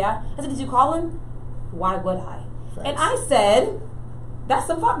him? She's like, yeah. I said, did you call him? Why would I? Facts. And I said, that's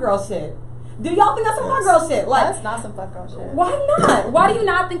some fuck girl shit. Do y'all think that's some fuck girl shit? Like, That's not some fuck girl shit. why not? Why do you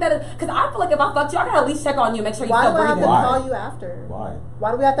not think that is? Because I feel like if I fucked you, I gotta at least check on you, make sure you Why still do I have to breathing. Why? call you after? Why?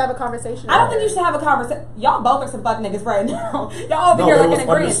 Why do we have to have a conversation? I don't after? think you should have a conversation. Y'all both are some fuck niggas right now. Y'all over No, here it like was in agreement.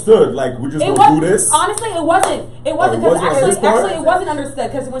 understood. Like we're just It gonna was do this. honestly, it wasn't. It wasn't it because wasn't on his part? actually, it wasn't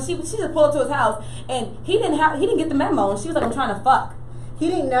understood because when she just pulled up to his house and he didn't get the memo and she was like, I'm trying to fuck. He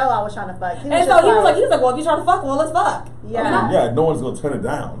didn't know I was trying to fuck. And so he was like, well, if you're trying to fuck, well, let's fuck. Yeah. I mean, Yeah, no one's gonna turn it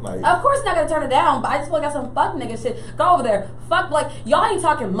down. Like of course, not gonna turn it down, but I just feel like that's some fuck nigga shit. Go over there, fuck like y'all ain't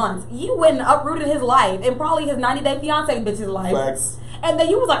talking months. You went and uprooted his life and probably his 90-day fiance bitch's life. facts. And then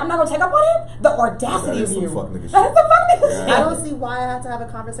you was like, I'm not gonna check up on him. The audacity That of is you. some fuck nigga shit. That's some fuck nigga Yeah. shit. I don't see why I had to have a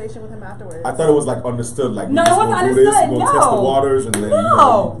conversation with him afterwards. I thought it was like understood. Like No, we're just it wasn't gonna do this. understood, We're gonna test the no. waters, and then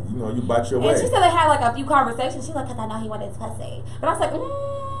No. you bite your way. And she said they had like a few conversations. She's like, cause I know he wanted his pussy. But I was like,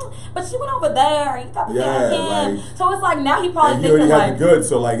 but she went over there. You thought Yeah, him. like- So it's like now he probably and he thinking already had like, the goods,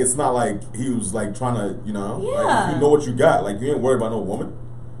 so like it's not like he was like trying to, like Yeah. you know what you got. Like you ain't worried about no woman.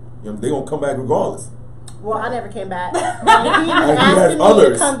 You know, they gonna come back regardless. Well, I never came back. He had asked me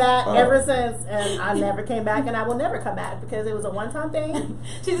others. to come back Oh. ever since, and I never came back, and I will never come back because it was a one-time thing.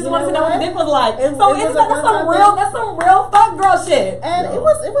 she just You wanted to know know what what? the dick was like. It So was it's a like that's some one-time real fuck girl shit. And No.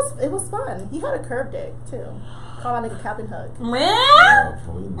 it was fun. He had a curved dick too. Call my nigga Captain Hook.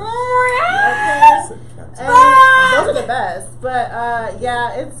 Said Captain. And those are the best. But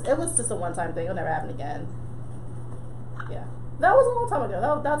yeah, it was just a one-time thing. It'll never happen again. Yeah, that was a long time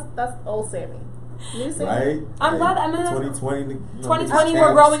ago. That's old Sammy. New Sammy. Right? I'm glad. I mean, 2020. 2020,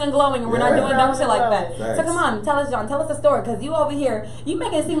 we're growing and glowing, and we're not Yeah. doing dumb shit like that. Facts. So come on, tell us, John. Tell us the story, because you over here, you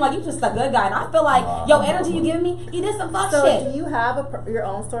make it seem like you just a good guy, and I feel like Nah, your energy you giving me, you did some fuck So shit, do you have your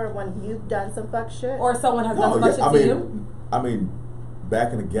own story of when you've done some fuck shit? or someone has done No, some fuck yeah, shit to you. I mean,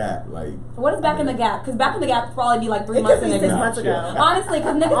 back in the gap, like. What is back in the gap? Because back in the gap would probably be like 3 It months could be in 6 niggas. months ago. Honestly,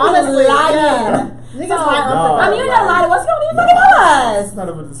 because niggas Honestly, be lying. yeah. Niggas lie No. on I mean, you're not lying to us. You don't even fucking know us.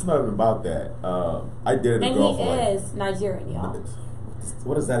 It's not even about that. I dated a And girl he for is Nigerian, y'all.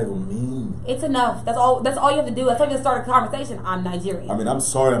 what does that even mean? It's enough. That's all you have to do. That's all you have to start a conversation. I'm Nigerian. I mean, I'm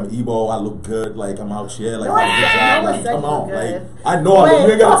sorry, I'm Igbo. I look good. Like, I'm out here. Like, No, I have a good job. no one Like, said come you on. look good. Like, I know I look.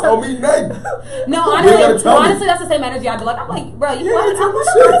 You ain't gotta tell me nothing. No, You gotta honestly, tell me. that's the same energy I'd be like, I'm like, bro, you You what? ain't tell I'm me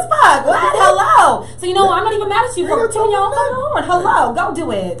good shit. as fuck. What? Hello. So you know what? I'm not even mad at you You for ain't tuning your own tell me fucking horn. Hello, go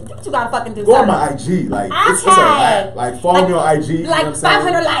do it. Do what you gotta fucking do. Go on son. my IG. Like, it's a Okay. wrap. Like, follow me on IG. You know what Like I'm saying?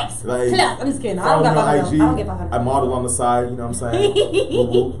 500 likes. Like, Plus. I'm just kidding. I follow don't me got on 500. IG. I don't get 500. I model on the side. You know what I'm saying?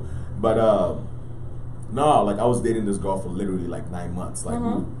 Woo-woo. But no, like I was dating this girl for literally like 9 months. Like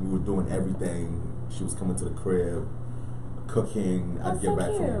we were doing everything. She was coming to the crib, cooking. That's I'd get so back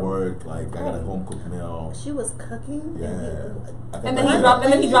cute. from work. Like I got a Right. home cooked meal. She was cooking. Yeah. And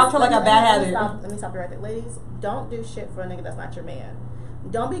then he dropped her like a bad habit. Let me stop you right there. Ladies, don't do shit for a nigga that's not your man.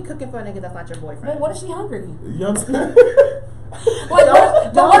 Don't be cooking for a nigga that's not your boyfriend. But what if she hungry? You know what I'm saying? Like,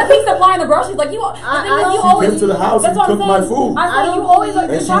 but what if he's supplying the groceries? Like you always came to the house that's and what I'm cooked my saying. food. I I feel you don't always believe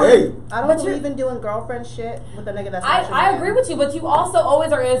And in she ate. I don't But believe in doing girlfriend shit with a nigga that's not your I man. agree with you, but you also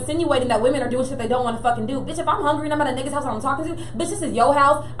always are insinuating that women are doing shit they don't want to fucking do. Bitch, if I'm hungry and I'm at a nigga's house and I'm talking to, bitch, this is your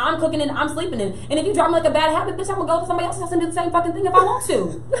house. I'm cooking and I'm sleeping in. And if you drop me like a bad habit, bitch, I'm gonna go to somebody else's house and do the same fucking thing if I want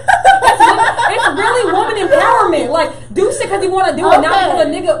to. It's really woman empowerment. Like, do shit because you want to do it, not because a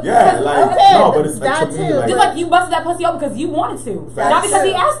nigga. Yeah, like Okay, no, but it's like that to me, too. like Just like you busted that pussy open because you wanted to, Facts. not because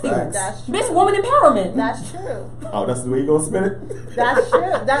he asked you. Facts. That's true. Bitch, woman empowerment. That's true. oh, that's the way you gonna spin it. That's true.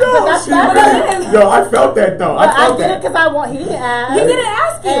 That's Yo, that's yo, I felt that though. I But I felt did it that. because I want. He didn't ask. He didn't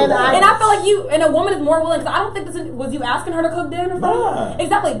ask you, And I feel like you and a woman is more willing. Because I don't think this was you asking her to cook dinner or something. Nah.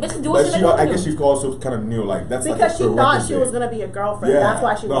 Exactly, bitches do But shit. she, they don't I do. guess she also kind of knew like that's Because like a she thought she prerequisite. was gonna be a girlfriend. Yeah, That's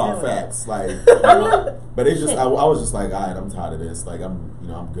why she was no, doing facts. Like, but it's just Shit. I was just like, alright, I'm tired of this. Like, I'm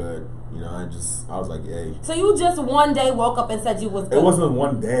good. You know, I was like, hey. So you just one day woke up and said you was good. It wasn't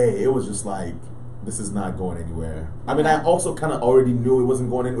one day. It was just like, this is not going anywhere. I mean, I also kind of already knew it wasn't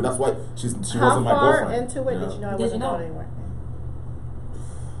going anywhere. That's why she it. wasn't How my far girlfriend. into it did you know it Did wasn't you know? going anywhere?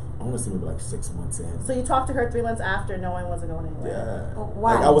 I want to say maybe like 6 months in. So you talked to her 3 months after knowing it wasn't going anywhere. Yeah.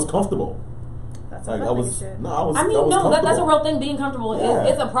 Why? Like I was comfortable. That's Like what I was. shit. No, I was. I mean, I was no, that's a comfortable. real thing. Being comfortable, Yeah.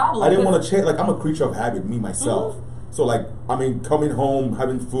 it's a problem. I didn't 'cause- want to change. Like I'm a creature of habit, me myself. So like, I mean, coming home,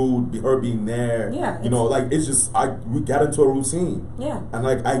 having food, her being there. Yeah, You know, like it's just we got into a routine. Yeah. And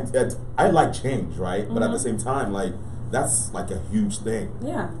like I like change, right? But at the same time, like that's like a huge thing.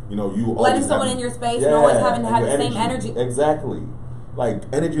 Yeah. You know, you Letting always someone have- in your space and always having to and have your the same energy. Exactly. Like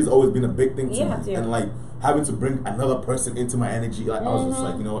energy has always been a big thing to Yeah, me, too. and like having to bring another person into my energy, like I was just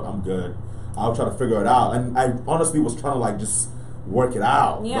like, you know what, I'm good. I'll try to figure it out, and I honestly was trying to like just work it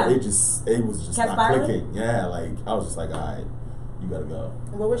out. Yeah. But it was just Kept not spiraling? clicking. Yeah, like I was just like, all right, you gotta go.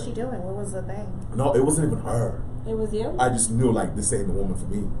 What was she doing? What was the thing? No, it wasn't even her. It was you. I just knew like this ain't the woman for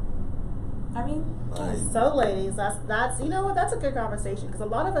me. I mean, Like, So, ladies, that's you know what? That's a good conversation because a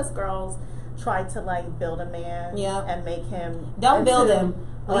lot of us girls try to like build a man, Yeah. and make him Don't build into, him.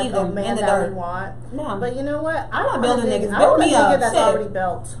 like Leave a him man in the that dirt. we want. No. But you know what? I'm not building niggas. I Build want a me nigga up. that's Shit. already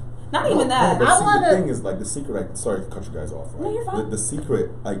built. not even that. But I see, wanna- the thing is like the secret. Sorry to cut you guys off. Right? No, you're fine. The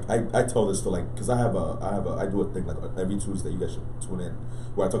secret, like I tell this to like because I do a thing like every Tuesday. You guys should tune in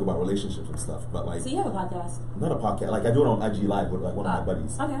where I talk about relationships and stuff. But like So you have a podcast. not a podcast. Like I do it on IG Live with like one of my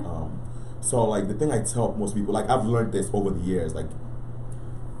buddies. Okay. So like the thing I tell most people, like I've learned this over the years. Like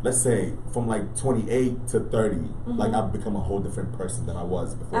let's say from like 28 to 30, like I've become a whole different person than I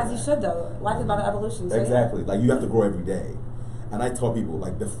was before. As you that. should though. Life is about evolution. So Exactly. Like you have to grow every day. And I tell people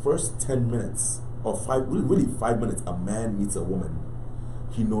like the first 10 minutes or really 5 minutes a man meets a woman,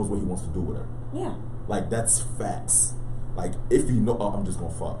 he knows what he wants to do with her. Yeah. Like that's facts. Like if you know, oh, I'm just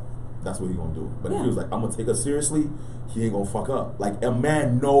gonna fuck, that's what he gonna do. But if Yeah. he was like, I'm gonna take her seriously, he ain't gonna fuck up. Like a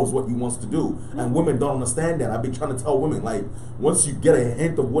man knows what he wants to do, and women don't understand that. I've been trying to tell women like, once you get a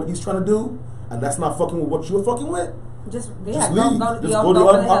hint of what he's trying to do, and that's not fucking with what you're fucking with, Just just go leave. go Just go go the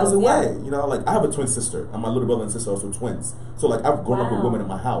for the opposite hills. way. You know, like I have a twin sister, and my little brother and sister are also twins. So like I've grown up with Wow. women in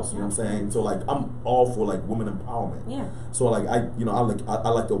my house. You know what I'm saying? So like I'm all for like women empowerment. Yeah. So like I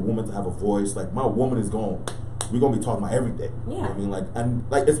like a woman to have a voice. Like my woman is going, we're gonna be talking about everything. You know what I mean? Like and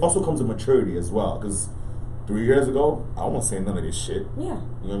like it also comes with maturity as well. Because 3 years ago, I wasn't saying none of this shit. Yeah.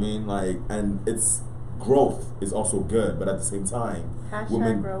 You know what I mean? Like and it's growth is also good, but at the same time,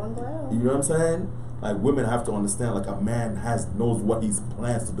 Hashtag grow and glow. you know what I'm saying? Like women have to understand like a man knows what he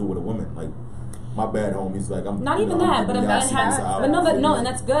plans to do with a woman. Like my bad, homies. Like I'm not you even know, that, I'm but a giving man y'all has, secrets out. but no, and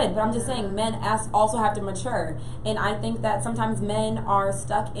that's good. But I'm just saying, men also have to mature, and I think that sometimes men are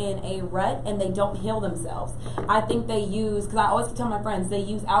stuck in a rut and they don't heal themselves. I think they use, because I always tell my friends, they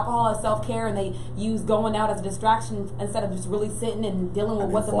use alcohol as self care and they use going out as a distraction instead of just really sitting and dealing with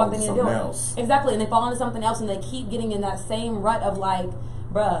what the fuck they need to do. Exactly, and they fall into something else and they keep getting in that same rut of like,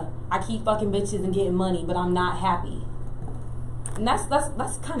 bruh, I keep fucking bitches and getting money, but I'm not happy. And that's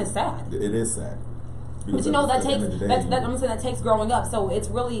kind of sad. It is sad. But you know that takes I'm saying that takes growing up. So it's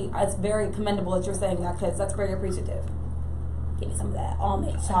very commendable that you're saying that because that's very appreciative. Give me some of that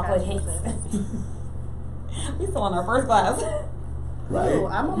almond chocolate hints. We still on our first glass. Right. Ooh,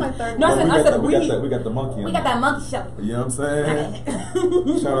 I'm on my third. No, one. I said we got the monkey. We got that monkey show. You know what I'm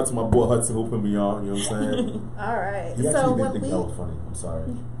saying? Shout out to my boy Hudson who put me on. You know what I'm saying? All right. He So actually when didn't think that was funny. I'm sorry.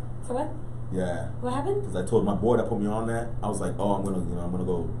 So what? Yeah. What happened? Because I told my boy that put me on that. I was like, oh, I'm gonna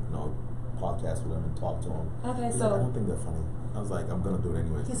go, podcast with him and talk to him. Okay, He's so like, I don't think they're funny. I was like, I'm gonna do it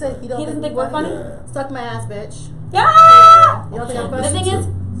anyway. He said he doesn't think we're funny. Yeah. Suck my ass, bitch. Ah! You don't think I'm The funny? thing is,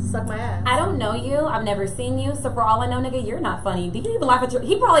 Suck my ass. I don't know you. I've never seen you. So for all I know, nigga, you're not funny. Do you even laugh at your?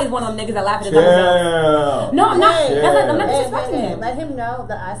 He probably is one of them niggas that laugh at his own jokes. Yeah. No, I'm not. Hey, I'm not disrespecting him. Let him know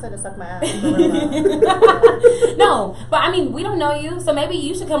that I said to suck my ass. No, but I mean, we don't know you, so maybe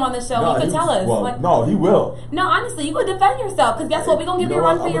you should come on the show. No, You can tell us. Well, no, he will. No, honestly, you could defend yourself because guess what? We're gonna give you a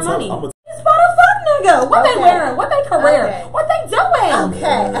run for your money. I'm This about a fuck nigga. What they wearing? What they career? Okay. What they doing?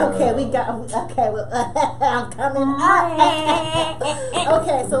 Okay, we got. Okay, well, I'm coming up.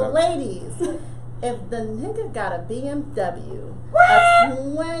 Okay, so ladies, if the nigga got a BMW, a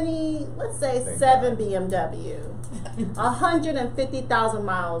 20, let's say 7 BMW, 150,000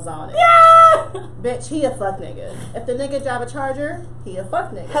 miles on it. Yeah! Bitch, he a fuck nigga. If the nigga drive a Charger, he a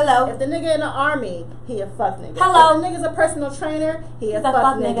fuck nigga. Hello. If the nigga in the army, he a fuck nigga. Hello. If the nigga's a personal trainer, he a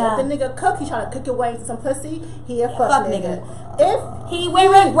fuck nigga. If the nigga cook, he trying to cook your way into some pussy, he a fuck nigga. If he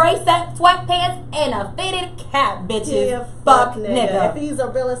wearing gray set sweatpants and a fitted cap, bitches, he a fuck nigga. If he's a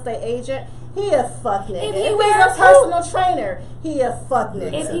real estate agent, he a fuck nigga. If he If wears he's a personal trainer, he a fuck If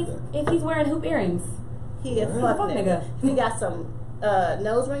nigga. he's wearing hoop earrings, He a fuck fuck nigga. nigga. If he got some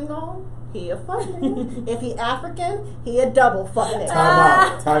nose ring on, he a fuck nigga. If he African, he a double fuck nigga.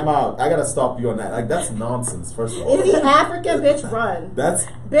 Time out. I gotta stop you on that. Like that's nonsense. First of all, If he African, bitch, run. that's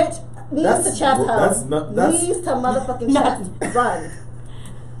Bitch, knees That's- to chest that's hug. not- that's- Knees to motherfucking chest. Run.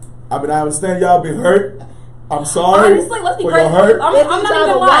 I mean, I understand y'all been hurt. I'm sorry. honestly, let's be for great. your hurt. I'm If he not drive even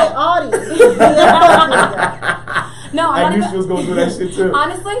a gonna white lie. Audi, he a fuck nigga. No, I'm I not knew even. she was gonna do that shit too.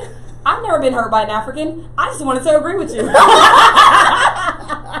 Honestly, I've never been hurt by an African. I just wanted to agree with you.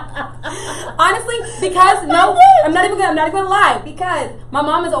 Honestly, because no, I'm not even gonna lie. Because my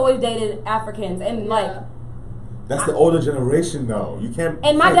mom has always dated Africans, and like, That's the older generation, though. You can't.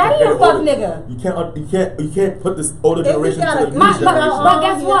 and my you can't daddy a compare fuck older- nigga. You can't put this older If you generation got to a the good new My, generation. but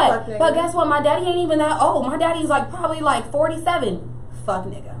guess he a what? fuck nigga. But guess what? My daddy ain't even that old. My daddy's like probably like 47. Fuck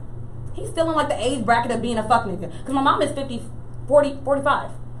nigga. He's still in like the age bracket of being a fuck nigga. Cause my mom is 50, 40, 45.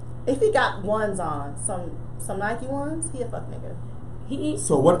 If he got ones on, some Nike ones, he a fuck nigga. He.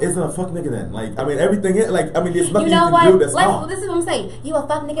 So what isn't a fuck nigga then? Like, I mean, everything is like, I mean, there's nothing You know can what? do that's not. This is what I'm saying. You a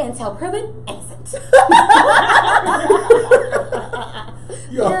fuck nigga until proven innocent.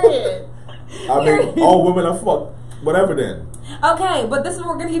 Yo, Period. I mean, all women are fuck. Whatever then. Okay, but this is where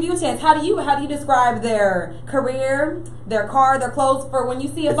we're gonna give you a chance. How do you describe their career, their car, their clothes for when you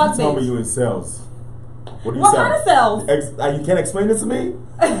see a If fuck you tell me bitch? you in sales, what do you What sell? kind of sales? You can't explain it to me?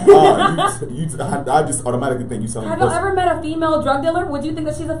 I just automatically think you selling Have you pussy. ever met a female drug dealer? Would you think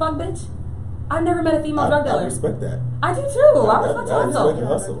that she's a fuck bitch? I've never met a female drug I dealer. respect that. I do too. I respect I respect your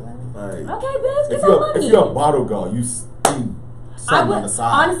hustle. hustle. Like, Okay, bitch, get if some you're money. if you're a bottle girl, you something on the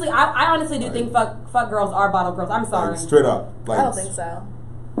side. honestly, I honestly do think fuck girls are bottle girls. I'm sorry. Like, straight up. Like, I don't think so.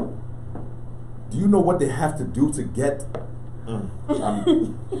 Do you know what they have to do to get?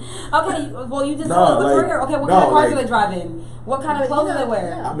 Okay, well you just No, told us like- career. Okay, what no, kind of cars do like- they drive in? What kind of But clothes you do they know, wear?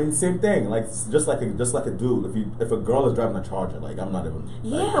 yeah. I mean, same thing. Like just like a dude. If a girl is driving a Charger, like I'm not even.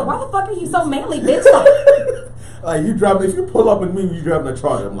 Yeah, like, why the fuck are you so manly, bitch? Like you drive. If you pull up and me, you driving a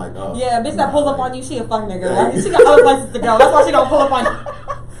Charger. I'm like, oh. Yeah, bitch that nah, pulls up like- on you, she a fuck nigga. Yeah. Right? She got other places to go. That's why she don't pull up on you.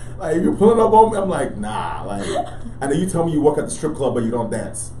 Like if you pulling up on me, I'm like, nah. Like, and then you tell me you work at the strip club but you don't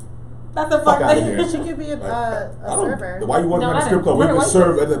dance. That's a fuck Fuck outta nigga. here. She could be a I don't- server. Why you working No, at a I strip club? don't. We Why- can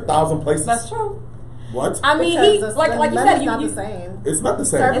serve at 1,000 places. That's true. What? I mean, Because he the like you money's said, not you the same. It's not the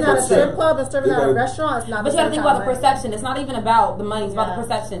same. Serving It's at not a the strip same. club and serving You at a gotta- restaurant is not But the you gotta same think about the kind of perception. It's not even about the money. It's about the Yeah.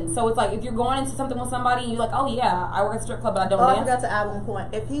 perception. So it's like if you're going into something with somebody and you're like, oh yeah, I work at a strip club, but I don't Oh, I dance. forgot to add one point.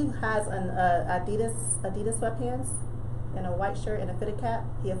 If he has an Adidas sweatpants, in a white shirt and a fitted cap,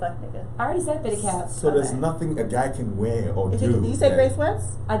 he a fuck nigga. I already said fitted cap. So there's nothing a guy can wear or do. Did you say gray sweats?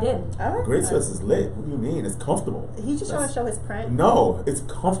 I did. All right. Gray sweats is lit. What do you mean? It's comfortable. He's just trying to show his print. No, it's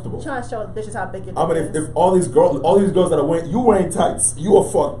comfortable. He's trying to show bitches how big your I mean, dick is. if all these girls that are wearing tights, you a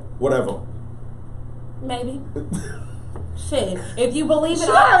fuck whatever. Maybe. Shit. If you believe it, She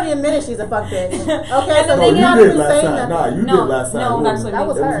already admitted she's a fuck bitch. Okay, so No, they you not did even last saying time. nothing. Nah, you No, did last time. no, actually, That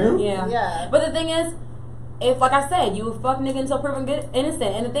was It was her. you? Yeah. Yeah. But the thing is, if, like I said, you a fuck nigga until proven good, innocent.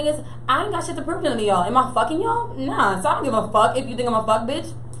 And the thing is, I ain't got shit to prove to none of y'all. Am I fucking y'all? Nah. So I don't give a fuck if you think I'm a fuck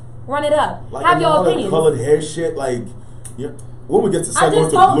bitch. Run it up. Like, Have your all that opinions. colored hair shit, like, yeah. When we get to I start going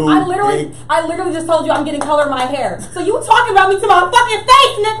just to told, blue, pink. I literally just told you I'm getting color in my hair. So you talking about me to my fucking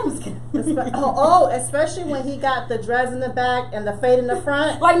face, nigga? I'm just kidding. Especially when he got the dreads in the back and the fade in the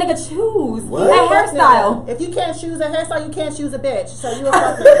front. Like, nigga, choose What? a hairstyle. If you can't choose a hairstyle, you can't choose a bitch. So you a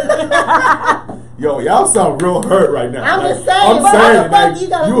fuck nigga. Yo, y'all sound real hurt right now. I'm Like, just saying, I'm but saying, how the fuck like, you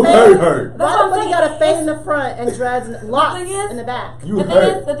got a you fade? hurt. That's Why what the fuck I'm you got a saying. fade in the front and dreads and locks The thing is- in the back? You The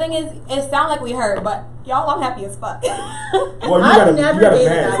hurt. thing is, it sound like we hurt, but y'all, I'm happy as fuck. Well, you I've got a never man. dated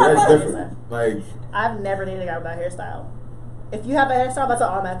a guy That's with that different. Like, I've never dated a guy with that hairstyle. If you have a hairstyle, that's an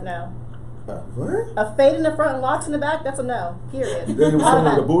automatic no. what? A fade in the front and locks in the back, that's a no. Period. You dated someone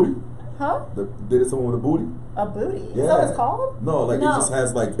with a booty? Huh? Dated someone with a booty? A booty? Is Yeah. that what it's called? No, like No. it just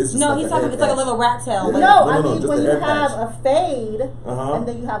has like it's just No, like he's a talking. hair It's like a patch. little rat tail. Yeah. Like, No, no, I no, mean just when the you hair have patch. a fade Uh-huh. and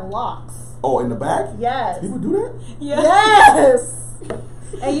then you have locks. Oh, in the back? Yes. People do that? Yeah. Yes.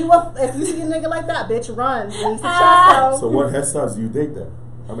 And you will, if you see a nigga like that, bitch, run. Release the Ah. chest So what hairstyles do you date then?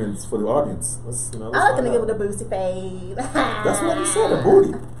 I mean, it's for the audience. Let's I like a find nigga out. with a boosie fade. That's what you said, a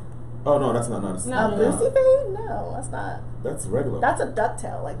booty. Oh no, that's not. That's No. A not. boosie fade? No, that's not. That's regular. That's a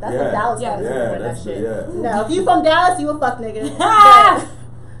ducktail. Like that's Yeah. a Dallas Yeah. nigga Yeah, wearing that that's shit. yeah. No, if you from Dallas, you a fuck nigga. Ah!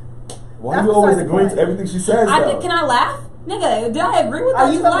 Why That's are you always besides the agreeing to point. everything she says? though? Can I laugh? Nigga, did I agree with Are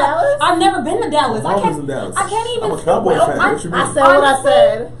that? you Just from laugh. Dallas? I've never been to Dallas. I'm I always can't. in Dallas. I can't even. I'm a Cowboy well, fan. What you mean? I said what I Honestly,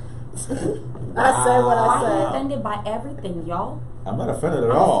 said. I said what I I'm said. offended by everything, y'all. I'm not offended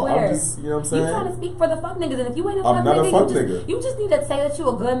at all. I swear. I'm just, you know what I'm saying? You trying to speak for the fuck niggas, and if you ain't a I'm fuck not a nigga, fuck you, nigga. just, you just need to say that you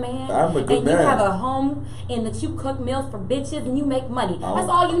a good man. I'm a good and man. you have a home, and that you cook meals for bitches, and you make money. I That's don't-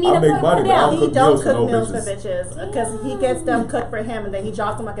 all you need I to make put money, but I down. don't He cook don't meals for cook no meals for bitches. bitches because he gets them cooked for him and then he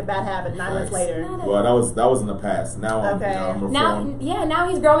drops them like a bad habit 9 months Right. later. Well, that was in the past. Now I'm, Okay. I'm Now, reformed. now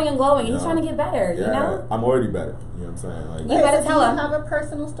he's growing and glowing. He's No. trying to get better. Yeah, You know. I'm already better. You know what I'm saying? Like, You better so tell do him. you have a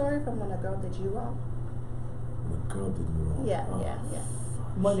personal story from when a girl did you wrong? the girl did me wrong. Yeah, Oh, yeah.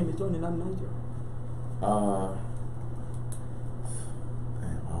 My name is Jordan, and I'm Niger.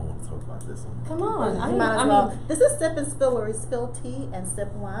 Damn, I don't want to talk about this. Come on. You might as well. mean, This is sip and spill where we spill tea and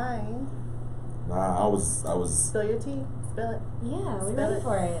sip wine. Nah, I was. Spill your tea. Spill it. yeah, we're Spill ready it.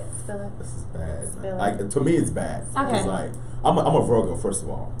 for it. Spill it. This is bad. Spill Man. it. Like to me, it's bad. Okay. It's like I'm a Virgo first of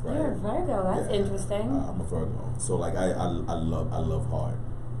all. Right? You're a Virgo. That's Yeah. interesting. I'm a Virgo, so like I love hard,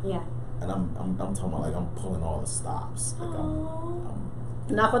 Yeah. and I'm talking about like I'm pulling all the stops. Like I'm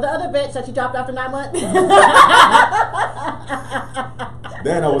Not for the other bitch that you dropped after 9 months.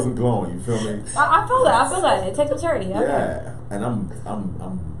 then I wasn't glowing. You feel me? I feel that. I feel that. It takes maturity. Okay. Yeah, and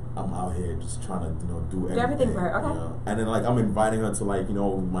I'm out here just trying to do everything. everything for her, okay. You know? And then like I'm inviting her to like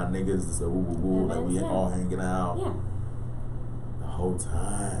my niggas to say woo woo woo, like we Yeah. all hanging out. Yeah. The whole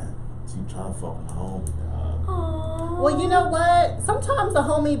time she trying to fuck my homie, dog. Aww. Well, you know what? Sometimes the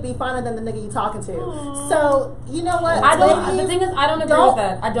homie be finer than the nigga you talking to. Aw. So, you know what? I don't. Ladies, The thing is, I don't agree don't- with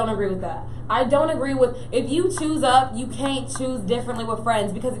that. I don't agree with that. I don't agree with if you choose up, you can't choose differently with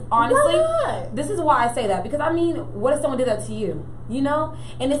friends because honestly, Why not? this is why I say that because I mean, what if someone did that to you? You know,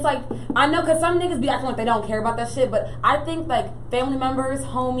 and it's like I know because some niggas be acting like they don't care about that shit, but I think like family members,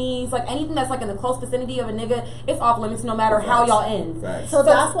 homies, like anything that's like in the close vicinity of a nigga, it's off limits no matter how y'all end. Facts. So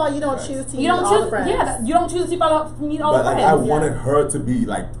that's why you don't Facts. choose to You meet don't all the choose, friends. yeah. You don't choose to meet all But the like friends. I wanted her to be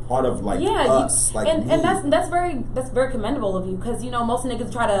like part of like us, like and me. and that's very commendable of you because you know most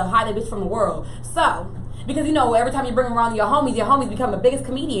niggas try to hide a bitch from the world. So because you know every time you bring them around your homies become the biggest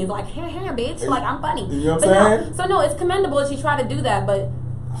comedians. Like, hey, bitch, like I'm funny. You know what But I'm no, saying? so no, it's commendable that she tried to do that, but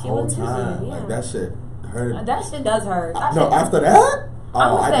she whole wasn't choosing time, you. Yeah. like that shit hurt. That shit does hurt. That No, shit- after that, I'm I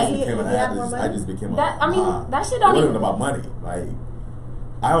gonna just say became an he had more addict. I money? just became That- a. I mean, nah, that shit it don't wasn't even- about money. Like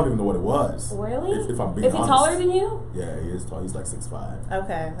I don't even know what it was. Really? If I'm being Is he honest. taller than you? Yeah, he is tall. He's like 6'5".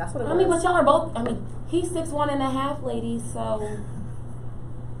 Okay, that's what it I was. mean, but y'all are both. I mean, he's 6'1.5", ladies. So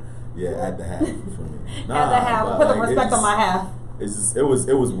Yeah, at the half. You feel me? at the half, but, put the like, respect it's on my half. It's just it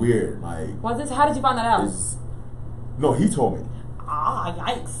was weird. Like Was this? How did you find that out? it's no, he told me. Ah,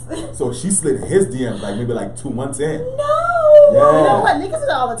 yikes! So she slid his DMs like maybe like 2 months in. No. Yeah. You know what? Niggas do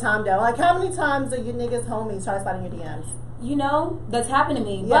that all the time, though. Like, how many times do your niggas homies try to slide in your DMs? you know, that's happened to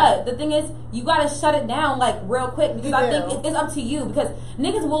me. Yeah. But the thing is, you gotta shut it down like real quick because I think it's up to you because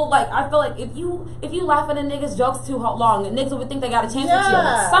niggas will like. I feel like if you laugh at a nigga's jokes too long, niggas would think they got a chance with you.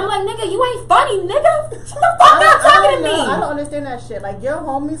 So I'm like, nigga, you ain't funny, nigga. Shut the fuck up talking to me. I don't understand that shit. Like your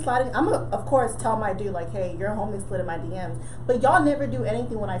homie sliding. I'm gonna of course tell my dude like, hey, your homie slid in my DMs, but y'all never do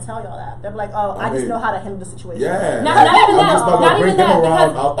anything when I tell y'all that. They're like, oh, I just know how to handle the situation. Yeah, not even that. Not even that.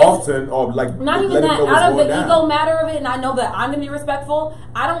 Around often or like not even that. Out of the ego matter of it, and I know that I'm gonna be respectful.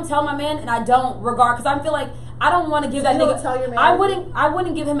 I don't tell my man, and I don't regard because I feel like I don't want to give that nigga. Tell your man I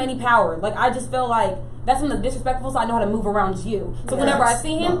wouldn't give him any power. Like I just feel like that's something that's disrespectful. So I know how to move around you. So whenever I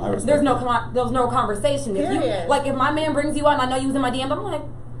see him, there's no conversation. If you if my man brings you out and I know you was in my DM, I'm like,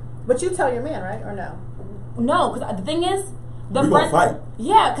 but you tell your man, right, or no? No, because the thing is. We gonna fight.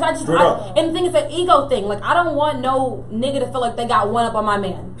 Yeah, cause and the thing is an ego thing. Like I don't want no nigga to feel like they got one up on my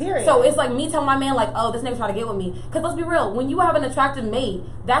man. Period. So it's like me telling my man like, oh, this nigga trying to get with me. Cause let's be real, when you have an attractive mate,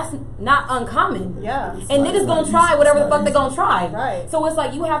 that's not uncommon. Yeah. And niggas gonna try whatever the fuck they gonna try. Right. So it's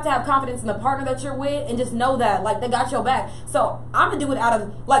like you have to have confidence in the partner that you're with and just know that like they got your back. So I'm gonna do it out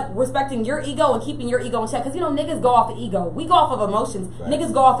of like respecting your ego and keeping your ego in check. Cause you know niggas go off of ego. We go off of emotions. Right.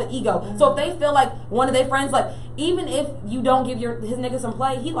 Niggas go off of ego. Mm-hmm. So if they feel like one of their friends like even if you don't give his niggas some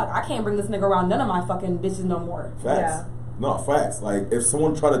play, he like I can't bring this nigga around none of my fucking bitches no more. Facts. Yeah. No, facts. Like if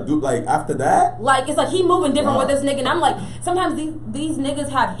someone try to do like after that, like it's like he moving different with this nigga, and I'm like sometimes these niggas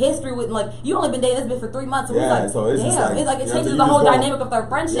have history with like you only been dating this bitch for 3 months, so yeah, it's like so it's damn, it's like it changes the whole dynamic of their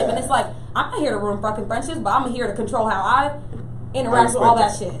friendship, and it's like I'm not here to ruin fucking friendships, but I'm here to control how I interact with all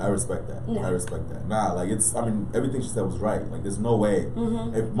that shit. I respect that. No. I respect that. Nah, like it's. I mean, everything she said was right. Like, there's no way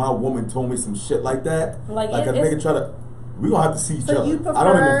if my woman told me some shit like that, like a nigga try to. We gonna have to see each other. So you prefer I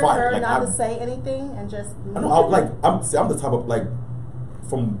don't even fight. her like, not to say anything and just. I know. I'm the type of like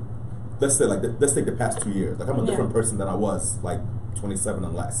from let's say like let's take the past 2 years. Like I'm a different person than I was like 27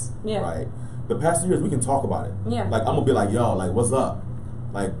 and less. Yeah. Right. The past 2 years we can talk about it. Yeah. Like I'm gonna be like, yo, like what's up?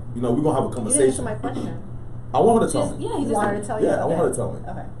 Like we're gonna have a conversation. You didn't answer my question. I want her to tell me. Yeah, you wanted to tell you. Yeah, I want her to tell me.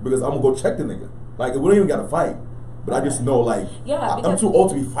 Okay. Because I'm gonna go check the nigga. Like we don't even gotta fight. But I just know like I'm too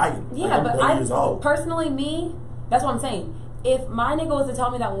old to be fighting. Yeah, like, I'm 30 years old. Personally me, that's what I'm saying. If my nigga was to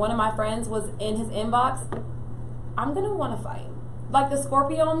tell me that one of my friends was in his inbox, I'm gonna want to fight. Like the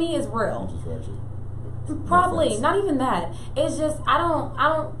Scorpio in me is real. Probably not even that. It's just I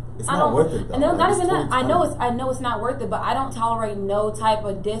don't. It's not worth it though. And not even that. I know it's not worth it, but I don't tolerate no type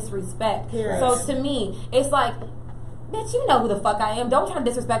of disrespect. Yes. So to me, it's like, bitch, you know who the fuck I am. Don't try to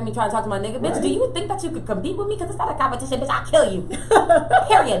disrespect me trying to talk to my nigga. Bitch, do you think that you could compete with me? Because it's not a competition, bitch. I'll kill you.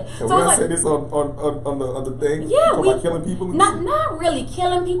 Period. So we're gonna say this on the thing? Yeah, we about killing people? Not really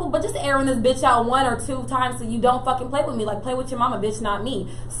killing people, but just airing this bitch out 1 or 2 times so you don't fucking play with me. Like, play with your mama, bitch, not me.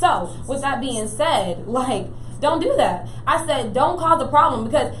 So, with that being said, like, don't do that. I said, don't cause a problem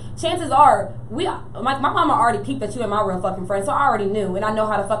because chances are, my mama already peeped at you and my real fucking friend, so I already knew and I know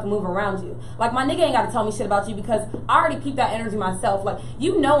how to fucking move around you. Like, my nigga ain't got to tell me shit about you because I already peeped that energy myself. Like,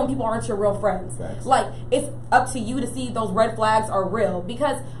 you know when people aren't your real friends. Thanks. Like, it's up to you to see if those red flags are real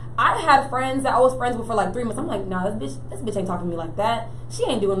because I had friends that I was friends with for like 3 months. I'm like, nah, this bitch ain't talking to me like that. She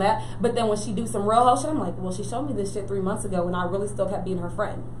ain't doing that. But then when she do some real hoe shit, I'm like, well, she showed me this shit 3 months ago and I really still kept being her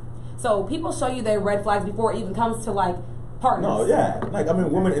friend. So people show you their red flags before it even comes to like partners. No, yeah. Like I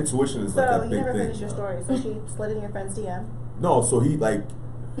mean, woman intuition is like a big thing. So you never finished your story. So she slid in your friend's DM. No, so he like,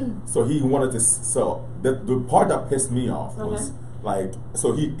 so he wanted to. So the part that pissed me off was like,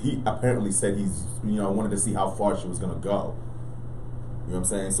 so he apparently said he's wanted to see how far she was gonna go. You know what I'm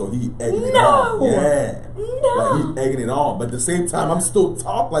saying? So he egging it on. Yeah. No. Like he egging it on. But at the same time, I'm still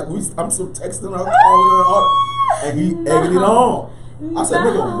I'm still texting her, calling her, and he egging it on. I said,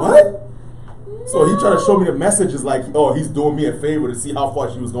 nigga, what? So he tried to show me the messages like, oh, he's doing me a favor to see how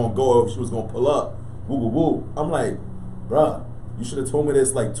far she was gonna go, if she was gonna pull up. Woo woo woo. I'm like, bruh, you should have told me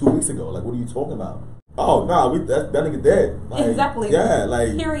this like 2 weeks ago. Like, what are you talking about? Oh nah, that nigga dead. Like, exactly. Yeah,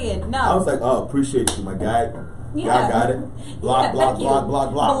 like period. No. I was like, oh, appreciate you, my guy. Yeah, got it. Block.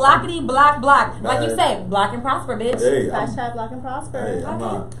 Blockity, block. Like you say, block and prosper, bitch. Hey, hashtag block and prosper. Hey, I'm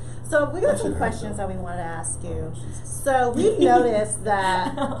not. So we got some questions that we wanted to ask you. So we've noticed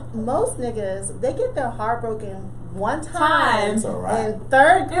that most niggas, they get their heart broken one time in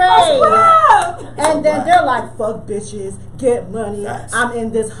 3rd grade. And then they're like, fuck bitches, get money, I'm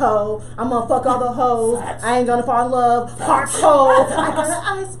in this hoe, I'm gonna fuck all the hoes, I ain't gonna fall in love, heart cold, I got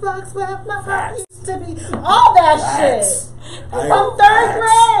an icebox where my heart used to be, all that shit. From 3rd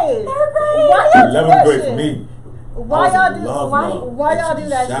grade. Why y'all do that 11th grade shit? for me. Why y'all do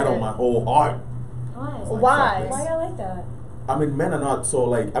that shit? Shadow my whole heart. Why y'all like that? I mean, men are not so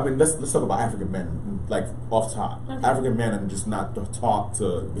like. I mean, let's talk about African men. like off top. Okay. African men are just not taught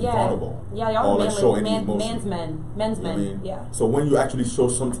to be vulnerable. Yeah, y'all or are like show any men's emotion. men. You know what I mean? Yeah. So when you actually show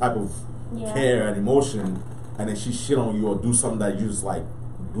some type of care and emotion, and then she shit on you or do something that you just like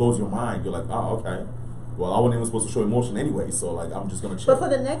blows your mind, you're like, oh, okay. Well, I wasn't even supposed to show emotion anyway, so like I'm just gonna chill. But for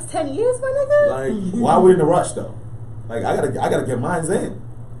the next 10 years, my nigga. Like, why are we in a rush though? Like I gotta get mines in.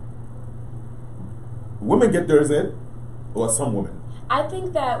 Women get theirs in, or some women. I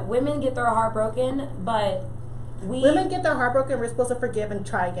think that women get their heart broken, but women get their heart broken. We're supposed to forgive and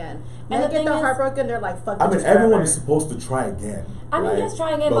try again. Men And get their heart broken. They're like, fuck. I mean, everyone is supposed to try again. I mean, yes,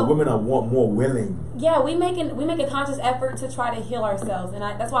 try again, but women are more willing. Yeah, we make a conscious effort to try to heal ourselves, and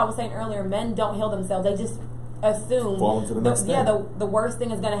that's why I was saying earlier, men don't heal themselves. They just assume fall into the next thing. Yeah, the worst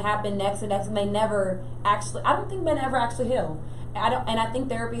thing is going to happen next, and they never actually. I don't think men ever actually heal. I think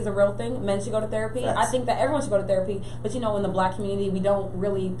therapy is a real thing. Men should go to therapy. Facts. I think that everyone should go to therapy. But in the black community, we don't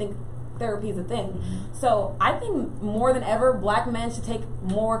really think therapy is a thing. Mm-hmm. So I think more than ever, black men should take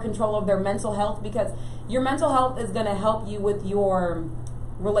more control of their mental health, because your mental health is going to help you with your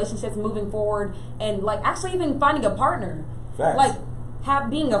relationships moving forward, and like actually even finding a partner. Facts. Like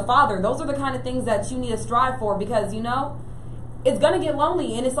being a father. Those are the kind of things that you need to strive for, because it's gonna get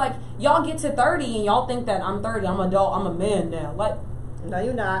lonely, and it's like y'all get to 30 and y'all think that I'm 30, I'm an adult, I'm a man now. Like, no,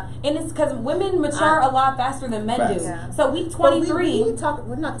 you're not. And it's because women mature a lot faster than men do. Yeah. So we 23. We're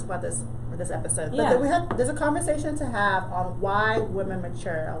not talking about this for this episode, Yeah. but there's a conversation to have on why women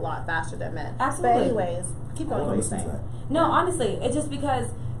mature a lot faster than men. Absolutely. But anyways, keep going. What you're saying? No, honestly, it's just because.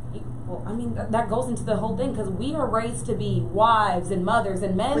 Well, I mean, that goes into the whole thing, because we are raised to be wives and mothers,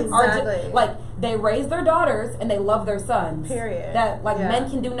 and men are just like, they raise their daughters and they love their sons. Period. That men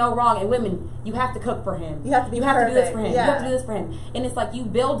can do no wrong, and women, you have to cook for him. You have to be to do this for him. Yeah. You have to do this for him. And it's like you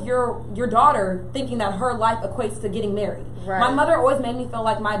build your daughter thinking that her life equates to getting married. Right. My mother always made me feel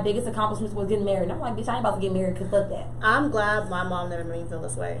like my biggest accomplishment was getting married. And I'm like, bitch, I ain't about to get married because fuck that. I'm glad my mom never made me feel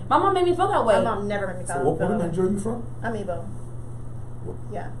this way. My mom made me feel that way. My mom never made me feel that way. So what part of Nigeria are you from? I'm Igbo.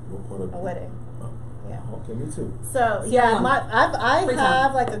 Yeah. What part of a wedding. Yeah. Okay, me too. So yeah, I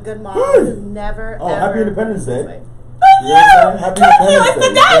have like a good mom who never. Oh, ever happy Independence Day! Thank you. Happy It's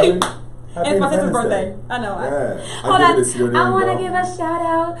the day. Happy It's my sister's Independence birthday. Day. I know. Yeah. Hold on. I want to girl. give a shout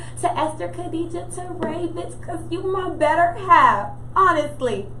out to Esther Khadija to Ray, bitch, because you my better half.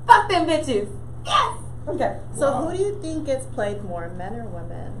 Honestly, fuck them bitches. Yes. Okay. So who do you think gets played more, men or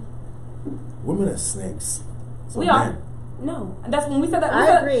women? Women are snakes. So We men. are. No, that's when we said that.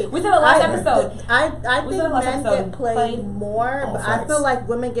 I agree. We said that last episode. I think men get played more, but I feel like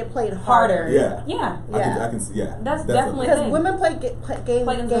women get played harder. Yeah. Yeah. I can see. Yeah. That's definitely because women play games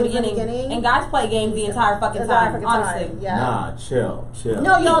in the beginning, and guys play games the entire fucking time. Honestly, yeah. Nah, chill.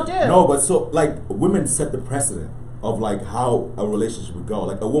 No, y'all do. No, but so like women set the precedent of like how a relationship would go.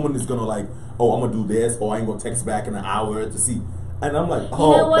 Like a woman is gonna like, oh, I'm gonna do this, or I ain't gonna text back in an hour to see. And I'm like,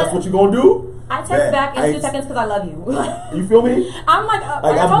 oh, that's what you gonna do? I text back in 2 seconds because I love you. You feel me? I'm like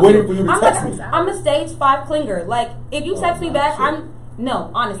I'm waiting for you to text me. I'm a stage 5 clinger. Like, if you text me back,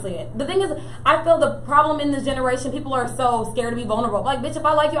 no, honestly. The thing is, I feel the problem in this generation, people are so scared to be vulnerable. Like, bitch, if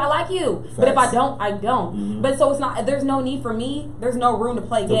I like you, I like you. Facts. But if I don't, I don't. Mm-hmm. But so it's not, there's no need for me, there's no room to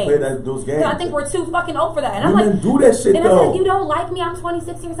play games. Those games. I think we're too fucking old for that. And women I'm like, do that shit and though. I said, you don't like me, I'm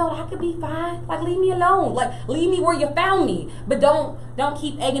 26 years old, I could be fine. Like, leave me alone. Like, leave me where you found me. But don't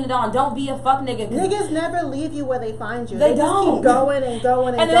keep egging it on. Don't be a fuck nigga. Niggas never leave you where they find you. They just don't. Keep going and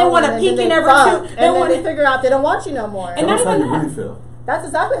going and then they want to peek in every and then they figure out they don't want you no more. And that's how you really feel. That's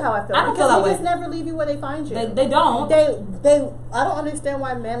exactly how I feel. I don't feel that way. Niggas never leave you where they find you. They don't. They. I don't understand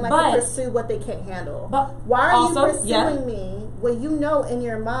why men like to pursue what they can't handle. But why are you pursuing me when you know in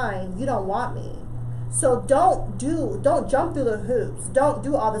your mind you don't want me? So don't jump through the hoops. Don't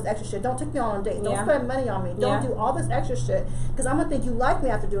do all this extra shit. Don't take me on dates. Don't spend money on me. Don't do all this extra shit because I'm gonna think you like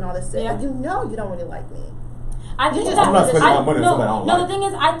me after doing all this shit. Yeah. And you know you don't really like me. I think I'm not spending my money on somebody I don't like. No, the thing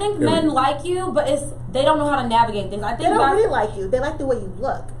is, I think men like you, but they don't know how to navigate things. I think they don't really like you. They like the way you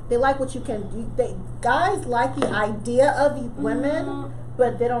look. They like what you can do. Guys like the idea of women,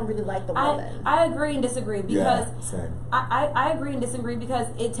 but they don't really like the woman. I agree and disagree because same. I agree and disagree because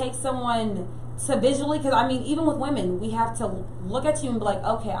it takes someone to visually, because I mean, even with women, we have to look at you and be like,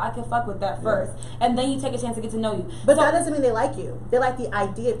 okay, I can fuck with that first, and then you take a chance to get to know you. But that doesn't mean they like you. They like the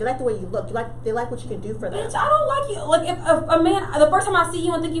idea. They like the way you look. They like what you can do for them. Bitch, I don't like you. Like if a man, the first time I see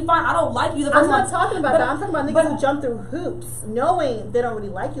you and think you fine, I don't like you. I'm not talking about that. I'm talking about niggas who jump through hoops, knowing they don't really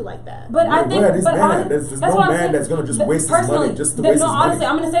like you like that. But I think, there's no man that's gonna just waste his money just to waste his money. Honestly,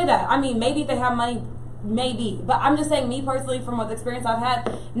 I'm gonna say that. I mean, maybe they have money maybe, but I'm just saying, me personally, from what experience I've had,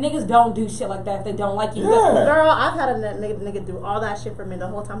 niggas don't do shit like that if they don't like you. Yeah. Girl, I've had a nigga do all that shit for me the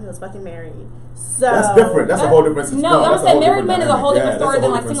whole time he was fucking married. So that's different. That's a whole different situation. No, I'm saying married men is a whole different story that's a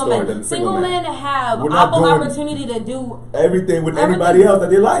than whole like different single story men. than Single men have We're not ample doing opportunity to do everything with everything. everybody else that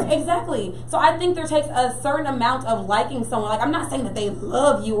they like. Exactly. So I think there takes a certain amount of liking someone. Like, I'm not saying that they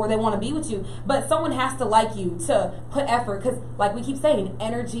love you or they want to be with you, but someone has to like you to put effort. Because, like we keep saying,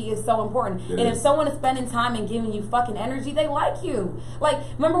 energy is so important. It and is. if someone is spending time and giving you fucking energy, they like you. Like,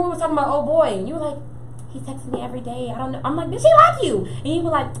 remember when we were talking about oh boy, and you were like, he texts me every day. I don't know. I'm like, bitch, he like you. And you were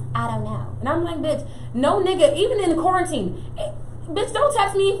like, I don't know. And I'm like, bitch, no nigga, even in quarantine, bitch, don't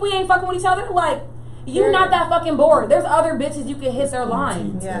text me if we ain't fucking with each other. Like, you're not that fucking bored. There's other bitches you can hit their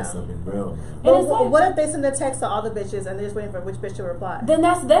line. Yeah. Something real, man. But And it's like, what if they send a text to all the bitches and they're just waiting for which bitch to reply? then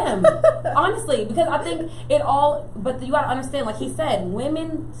that's them. Honestly, because I think it all, but you gotta understand, like he said,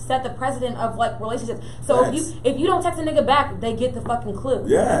 women set the precedent of like relationships. So if you don't text a nigga back, they get the fucking clue.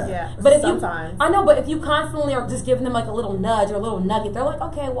 Yeah. Yeah. But if sometimes. I know, but if you constantly are just giving them like a little nudge or a little nugget, they're like,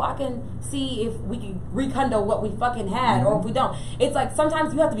 okay, well I can see if we can rekindle what we fucking had, or if we don't. It's like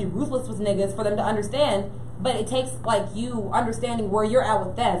sometimes you have to be ruthless with niggas for them to understand. But it takes like you understanding where you're at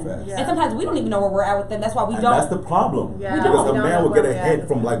with them, Yeah. and sometimes we don't even know where we're at with them. That's why we And don't. that's the problem. Yeah. Because We a don't man know will get where a we're hit at.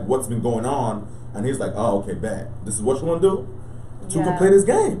 from like what's been going on, and he's like, "Oh, okay, bad. This is what you want to do to Yeah. play this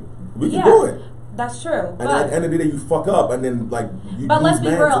game. We can Yeah. do it." That's true. And But, at the end of the day, you fuck up, and then like. You but let's lose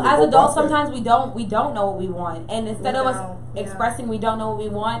be man real. to the As whole adults, prospect. sometimes we don't know what we want, and instead of us Yeah. expressing we don't know what we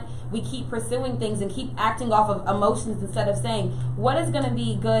want, we keep pursuing things and keep acting off of emotions instead of saying what is going to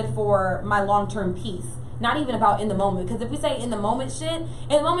be good for my long-term peace. Not even about in the moment, because if we say in the moment shit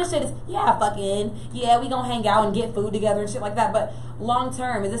is yeah, we gonna hang out and get food together and shit like that. But long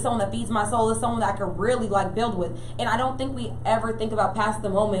term, is this someone that feeds my soul? Is this someone that I could really like build with? And I don't think we ever think about past the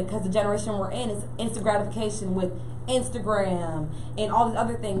moment, because the generation we're in is instant gratification with Instagram and all these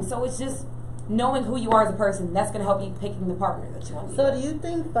other things. So it's just knowing who you are as a person that's gonna help you picking the partner that you want to be So with. do you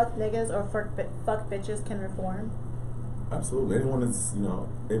think fuck niggas or fuck bitches can reform? Absolutely, anyone is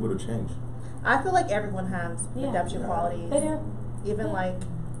able to change. I feel like everyone has Yeah. redemption qualities. They do. Even Yeah. like,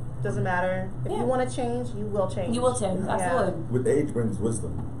 doesn't matter. If Yeah. you want to change, you will change. You will change, Yeah. absolutely. With age brings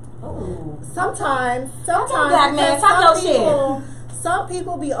wisdom. Oh. Sometimes, Black man, because talk some your shit. people, some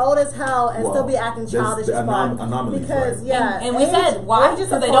people be old as hell and Well, still be acting there's childish the as fuck. anomalies, Because right? yeah, And we said, why? age is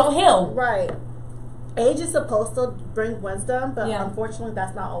Because they supposed- don't heal. Right. Age is supposed to bring wisdom, but Yeah. unfortunately,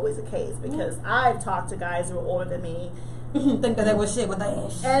 that's not always the case. Because I've talked to guys who are older than me, Think that they was shit with that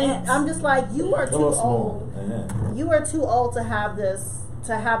shit. and I'm just like, you are too Hello, old. small. Yeah. You are too old to have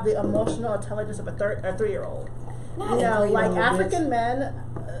the emotional intelligence of a 3-year-old. Not You a know, 3-year-old, like bitch. African men,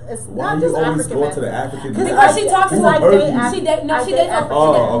 it's Why not you just always African go men. to the African? Because she talks Who to like hurt you? she dates I she date dates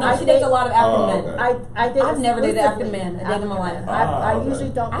African men. no, she dates a lot of African Oh, men. okay. I date I've never dated African exclusively men a day in my life. African men. I okay. usually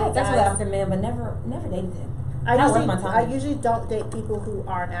don't I date had sex with an guys. African man, but never dated him. I Not worth usually, my time. I usually don't date people who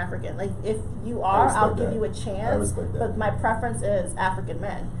aren't African. Like, if you are, respect I'll give that. you a I chance. respect that. But my preference is African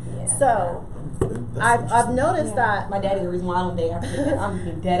men. Yeah. So I've noticed that. My daddy's the reason why I don't date African men. I'm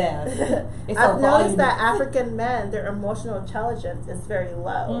being dead ass. It's so I've noticed volume. that African men, their emotional intelligence is very low.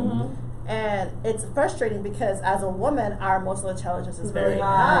 Mhm. And it's frustrating because as a woman, our emotional intelligence is Very very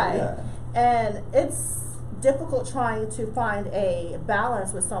high. high. Yeah. And it's difficult trying to find a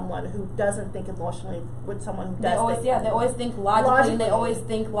balance with someone who doesn't think emotionally, with someone who They does always think. they always think logically, and they Logically. always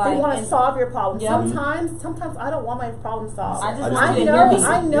think like They want to and- solve your problem. Yeah. Sometimes I don't want my problem solved. I just I want just you to I hear know me.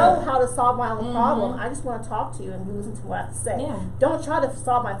 I know Yeah. how to solve my own Mhm. problem. I just want to talk to you and you listen to what I have to say. Yeah. Don't try to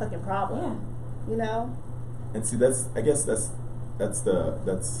solve my fucking problem. Yeah. You know? And see, I guess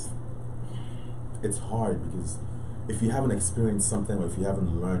it's hard because if you haven't experienced something or if you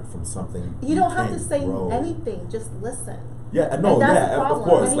haven't learned from something, You don't have to can't say grow. anything. Just listen. Yeah, no, And that's yeah, the of problem.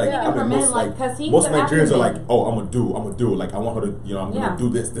 course. And Like, even I for mean, men, most like, 'cause he's most an Nigerians African are like, man. oh, I'm gonna do. Like, I want her to, I'm Yeah. gonna do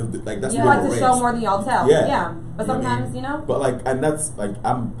this. Like, that's You what like we're to show raised. more than y'all tell. Yeah. Yeah. But You know what I sometimes, mean? you know. But like, and that's like,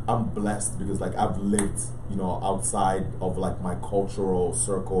 I'm blessed because like I've lived, outside of like my cultural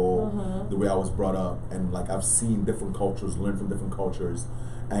circle, Mhm. the way I was brought up, and like I've seen different cultures, learned from different cultures,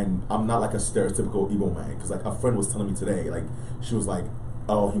 and I'm not like a stereotypical Igbo man. Because like a friend was telling me today, like she was like,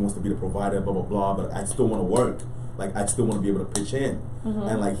 oh, he wants to be the provider, blah blah blah, but I still want to work. Like I still want to be able to pitch in,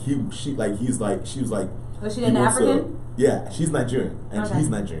 Mhm. and like she was like. Was she he an wants to- African? Yeah, she's Nigerian, and Okay. he's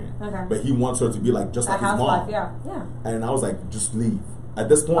Nigerian. Okay. But he wants her to be like just A like his housewife, mom. yeah. Yeah. And I was like, just leave. At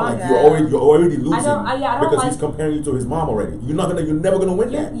this point, Oh, like yeah. you're already losing I don't because like- he's comparing you to his mom already. You're never gonna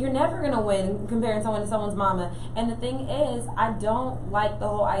win that. You're never gonna win comparing someone to someone's mama. And the thing is, I don't like the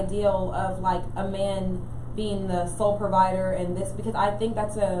whole ideal of like a man being the sole provider and this, because I think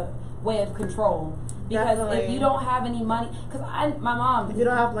that's a way of control. Because Definitely. if you don't have any money, because my mom. If you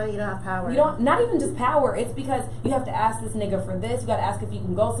don't have money, you don't have power. You don't, not even just power. It's because you have to ask this nigga for this. You got to ask if you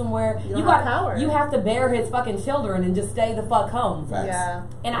can go somewhere. You don't have power. You have to bear his fucking children and just stay the fuck home. Facts. Yeah.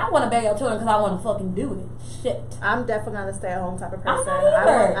 And I want to bear your children because I want to fucking do it. Shit. I'm definitely not a stay-at-home type of I'm person. not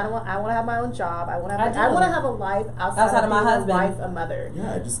either. I want to have my own job. I want to I have. do. I want to have a life outside of my being a husband. wife, a mother.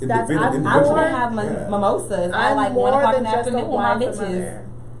 Yeah, just That's- individual. I want more- to have mimosas. I I'm like more 1 o'clock in than the just a afternoon with my wife, a bitches. mother.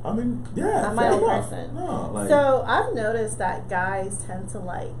 I mean, yeah. I'm my fair own enough. person. No, like, So I've noticed that guys tend to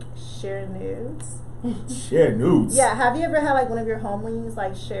like share nudes. share nudes. Yeah, have you ever had like one of your homies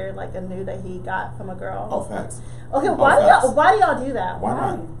like share like a nude that he got from a girl? Oh, facts. Okay, Oh, why facts. do y'all do that? Why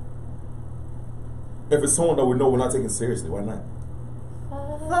not? If it's someone that we know we're not taking seriously, why not?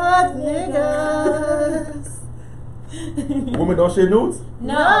 Fuck niggas. Women don't share nudes?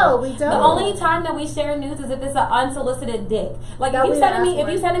 No, we don't. The only time that we share nudes is if it's an unsolicited dick. Like That if we you sending me, ask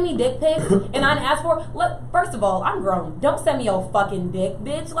if you for. sending me dick pics and I ask for, look, first of all, I'm grown. Don't send me your fucking dick,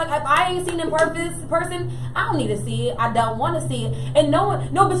 bitch. Like if I ain't seen in person, I don't need to see it. I don't want to see it. And no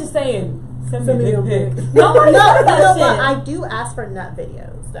bitch is saying send me a dick pic. Nobody says You that know shit. what? I do ask for nut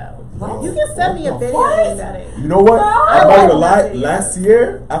videos though. What? You can send me a video What? of nutting. You know what? No. I'm not gonna lie. I love Last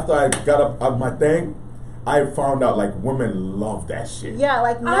year, after I got up on my thing, I found out like women love that shit. Yeah,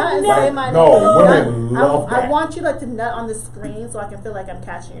 like nut and never- say my No, name. women Nut. love I that. want you like to nut on the screen so I can feel like I'm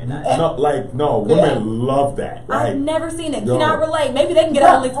catching your nut. No, women love that. Right? I've never seen it. No. Cannot relate. Maybe they can get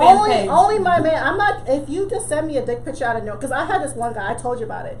But an OnlyFans page. only my man. I'm not. If you just send me a dick picture out of nowhere, because I had this one guy. I told you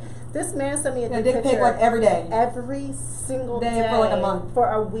about it. This man sent me a A dick, dick pic picture like every day. every single Day day for, like, a month.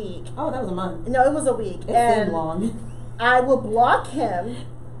 for a week. Oh, that was a month. No, it was a week, It and seemed long. I would block him,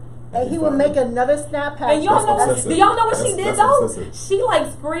 and he would make another snap And y'all know, That's do y'all know what she obsessive. did That's though? obsessive. She like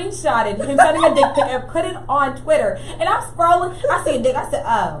screenshotted him sending a dick pic and put it on Twitter. And I'm scrolling. I see a dick. I said,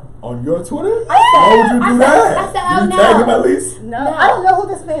 oh. On your Twitter? I said- Why would you do I said- that? I said, Did oh, you no. tag him at least? No, No. I don't know who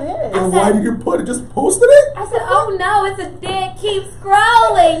this man is. And why did you put it? Just posted it? I said, oh no, it's a dick. Keep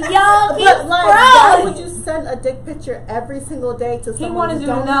scrolling, y'all. Keep But like, why scrolling. would you send a dick picture every single day to someone wanted you you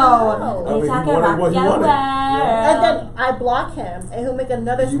to don't know. know? I mean, he talking wanted about what he your wanted. And world. then I block him, and he'll make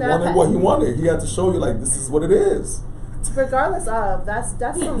another He snap. wanted what he wanted. He had to show you like this is what it is. Regardless of that's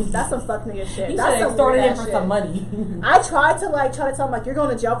some fuck nigga shit. You should That's have some extorted weird him ass for shit. some money. I tried to tell him like you're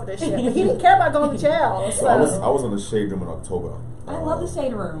going to jail for this shit, but he didn't care about going to jail. So I was on the shade room in October. I love the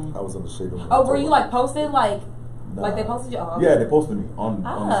shade room. I was on the shade room. In Oh, were you October. like posted like Nah. they posted you? Oh, Yeah, they posted me on the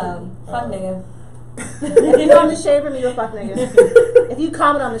shade Oh, room. fun nigga. If you on the shade room, you a fuck nigga. If you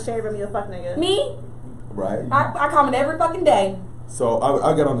comment on the shade room, you a fuck nigga. Me? Right. I comment every fucking day. So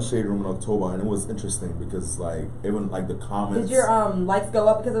I got on the shade room in October, and it was interesting because like even like the comments. Did your likes go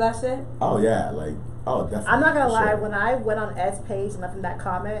up because of that shit? Oh yeah, like definitely. I'm not gonna for lie. sure. When I went on Ed's page and left him that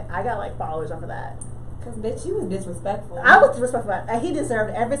comment, I got like followers off of that. Cause bitch, you was disrespectful. I was disrespectful, and he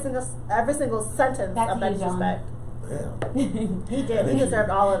deserved every single sentence Back of to that you, John. disrespect. Damn. He did. He deserved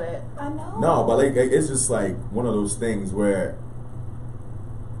all of it. I know. No, but like it's just like one of those things where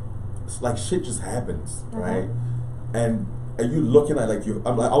it's like shit just happens, right? And you looking at like I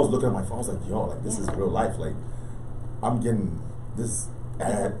was looking at my phone. I was like, yo, like this is real life. Like I'm getting this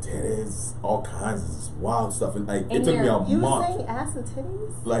ad titties, all kinds of this wild stuff, and like it And took me a You were month. saying ass and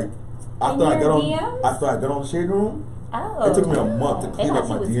titties? Like In after I your got DMs? on the shade room, Oh. it took me a month to They clean thought up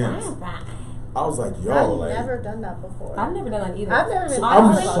my you was DMs. fine. I was like, yo, I've like never done that before. I've never done that either. I've never even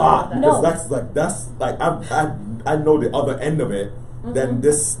I'm thought about shocked that. because No. that's like I know the other end of it than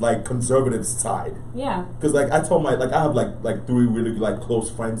this like conservative side. Yeah. Because like I told I have like three really like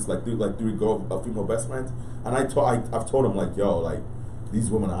close friends, like three female best friends, and I've told them like, yo, like these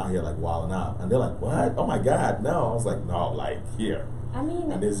women are out here like wilding out, and they're like, what? Oh my god, no. I was like, no, like here, I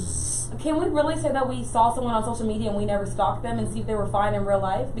mean, and this is can we really say that we saw someone on social media and we never stalked them and see if they were fine in real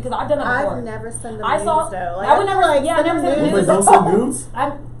life? Because I've done that before. I've never sent them I nudes saw- though. Like, I would feel never- like yeah, I never sending sent women nudes don't send nudes.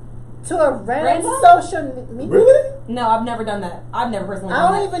 I'm to a random Random? social media. Really? no, I've never done that. I've never personally. I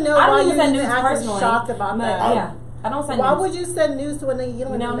done don't that. even know I why don't even you're send even nudes acting personally. shocked about But, that. Yeah, I don't send Why nudes. would you send news to a nigga you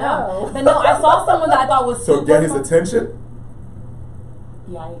don't No, even no. know? But no, I saw someone that I thought was So super get his fun- attention?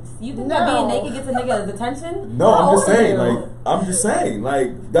 Yikes! You think No. that being naked gets a nigga his attention? No, I'm just How old are saying, you? like I'm just saying,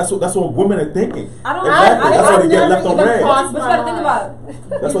 like that's what women are thinking. I don't. Exactly. I That's why I've they get never left on even red. crossed But you my gotta think mind.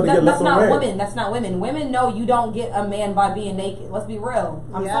 about. That's why they that, get left that's on not red. women. That's not women. Women know you don't get a man by being naked. Let's be real.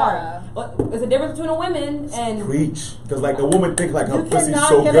 I'm Yeah. sorry. But there's a difference between a woman and. Preach, because like a woman think like her You pussy's cannot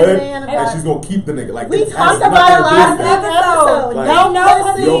so get a good, man and about- she's gonna keep the nigga. Like We it talked has about it nothing last to do with that. episode. Like- No No,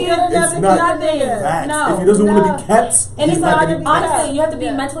 pussy yo, good it's enough to not- keep a nigga. Facts. No. If he doesn't want to No. be kept, And he's it's not not gonna be gonna be kept. honestly, you have to be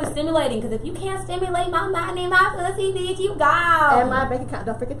Yeah. mentally stimulating because if you can't stimulate my mind and my pussy, bitch, you got Wow. And my bank account.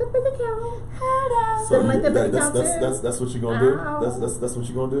 Don't forget the bank account. So Didn't like the bank that's, account that's, too. that's what you're gonna do. Ow. That's what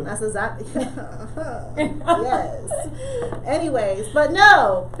you're gonna do. That's exactly. Yes. Anyways, but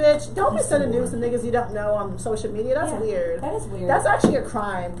no, bitch, don't be sending news to niggas you don't know on social media. That's weird. That is weird. That's actually a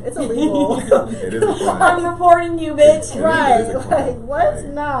crime. It's illegal. It is a crime. I'm reporting you, bitch. It Right. is a Like, crime. what? Like,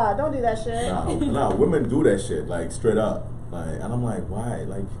 Nah, don't do that shit. Nah, women do that shit, like, straight up. Like, and I'm like, why?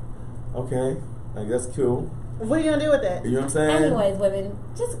 Like, okay, like, that's cool. What are you gonna do with it? You know what I'm saying? Anyways, women,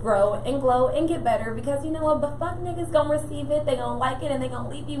 just grow and glow and get better because you know what? But fuck niggas gonna receive it, they gonna like it, and they gonna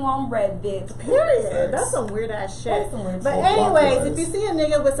leave you on red, bitch. Period. Facts. That's some weird ass shit. That's some weird But shit. anyways, if Block you see a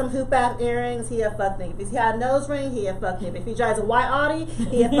nigga with some hoop ass earrings, he a fuck nigga. If he had a nose ring, he a fuck nigga. If he drives a white Audi,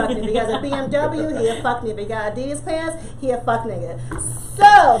 he a fuck nigga. If he has a BMW, he a fuck nigga. If he got Adidas pants, he a fuck nigga.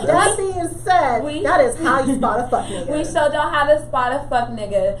 So that being said, that is how you spot a fuck nigga. We showed y'all how to spot a fuck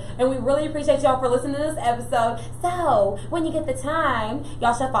nigga, and we really appreciate y'all for listening to this episode. So when you get the time,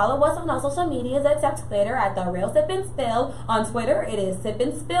 y'all should follow us on all social medias except Twitter at The Real Sip and Spill. On Twitter, it is Sip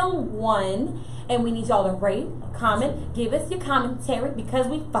and Spill 1, and we need y'all to rate, comment, give us your commentary because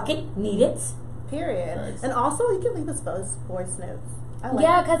we fucking need it. Period. Thanks. And also, you can leave us voice notes. I like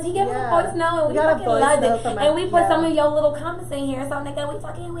Yeah, it. because he gave us a voice note and we got a fucking voice loved note it. from And we put yeah. some of your little comments in here, so nigga, we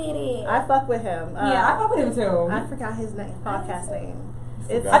fucking with it. I fuck with him. Yeah, I fuck with him too. I forgot his name, podcast name.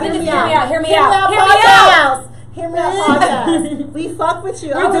 It's I think it's Hear Me Out. Hear Me Out. Hear Me Out. podcast. Hear Me Out podcast. We fuck with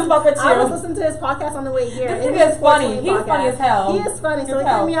you. We do fuck with I you. was listening to his podcast on the way here. This It nigga was is funny. 14 He's funny podcast. as hell. He is funny. So As Hear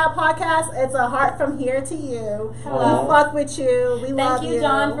hell. Me Out podcast. It's a heart from here to you. Hello. We fuck with you. We love Thank you,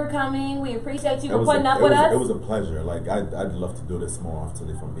 John, for coming. We appreciate you for putting up with us. It was a pleasure. Like, I'd love to do this more often,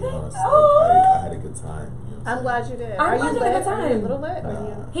 if I'm being honest. Like, Oh. I had a good time. You know what I'm glad you did. I'm Are glad you you had a lit? good Are you a time. little lit? Or Nah.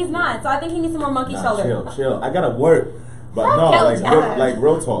 you? He's not, so I think he needs some more monkey Nah, shoulder. chill. I gotta work. But Fuck no, Kelly John. like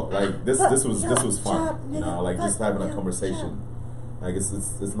real talk. Like this was Fuck fun. job, You know, nigga. like just Fuck having a your conversation. Like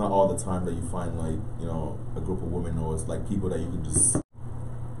it's not all the time that you find like, you know, a group of women or it's like people that you can just.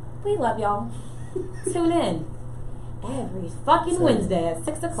 We love y'all. Tune in every fucking Same. Wednesday at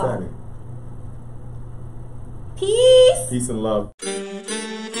 6 o'clock. Same. Peace. Peace and love.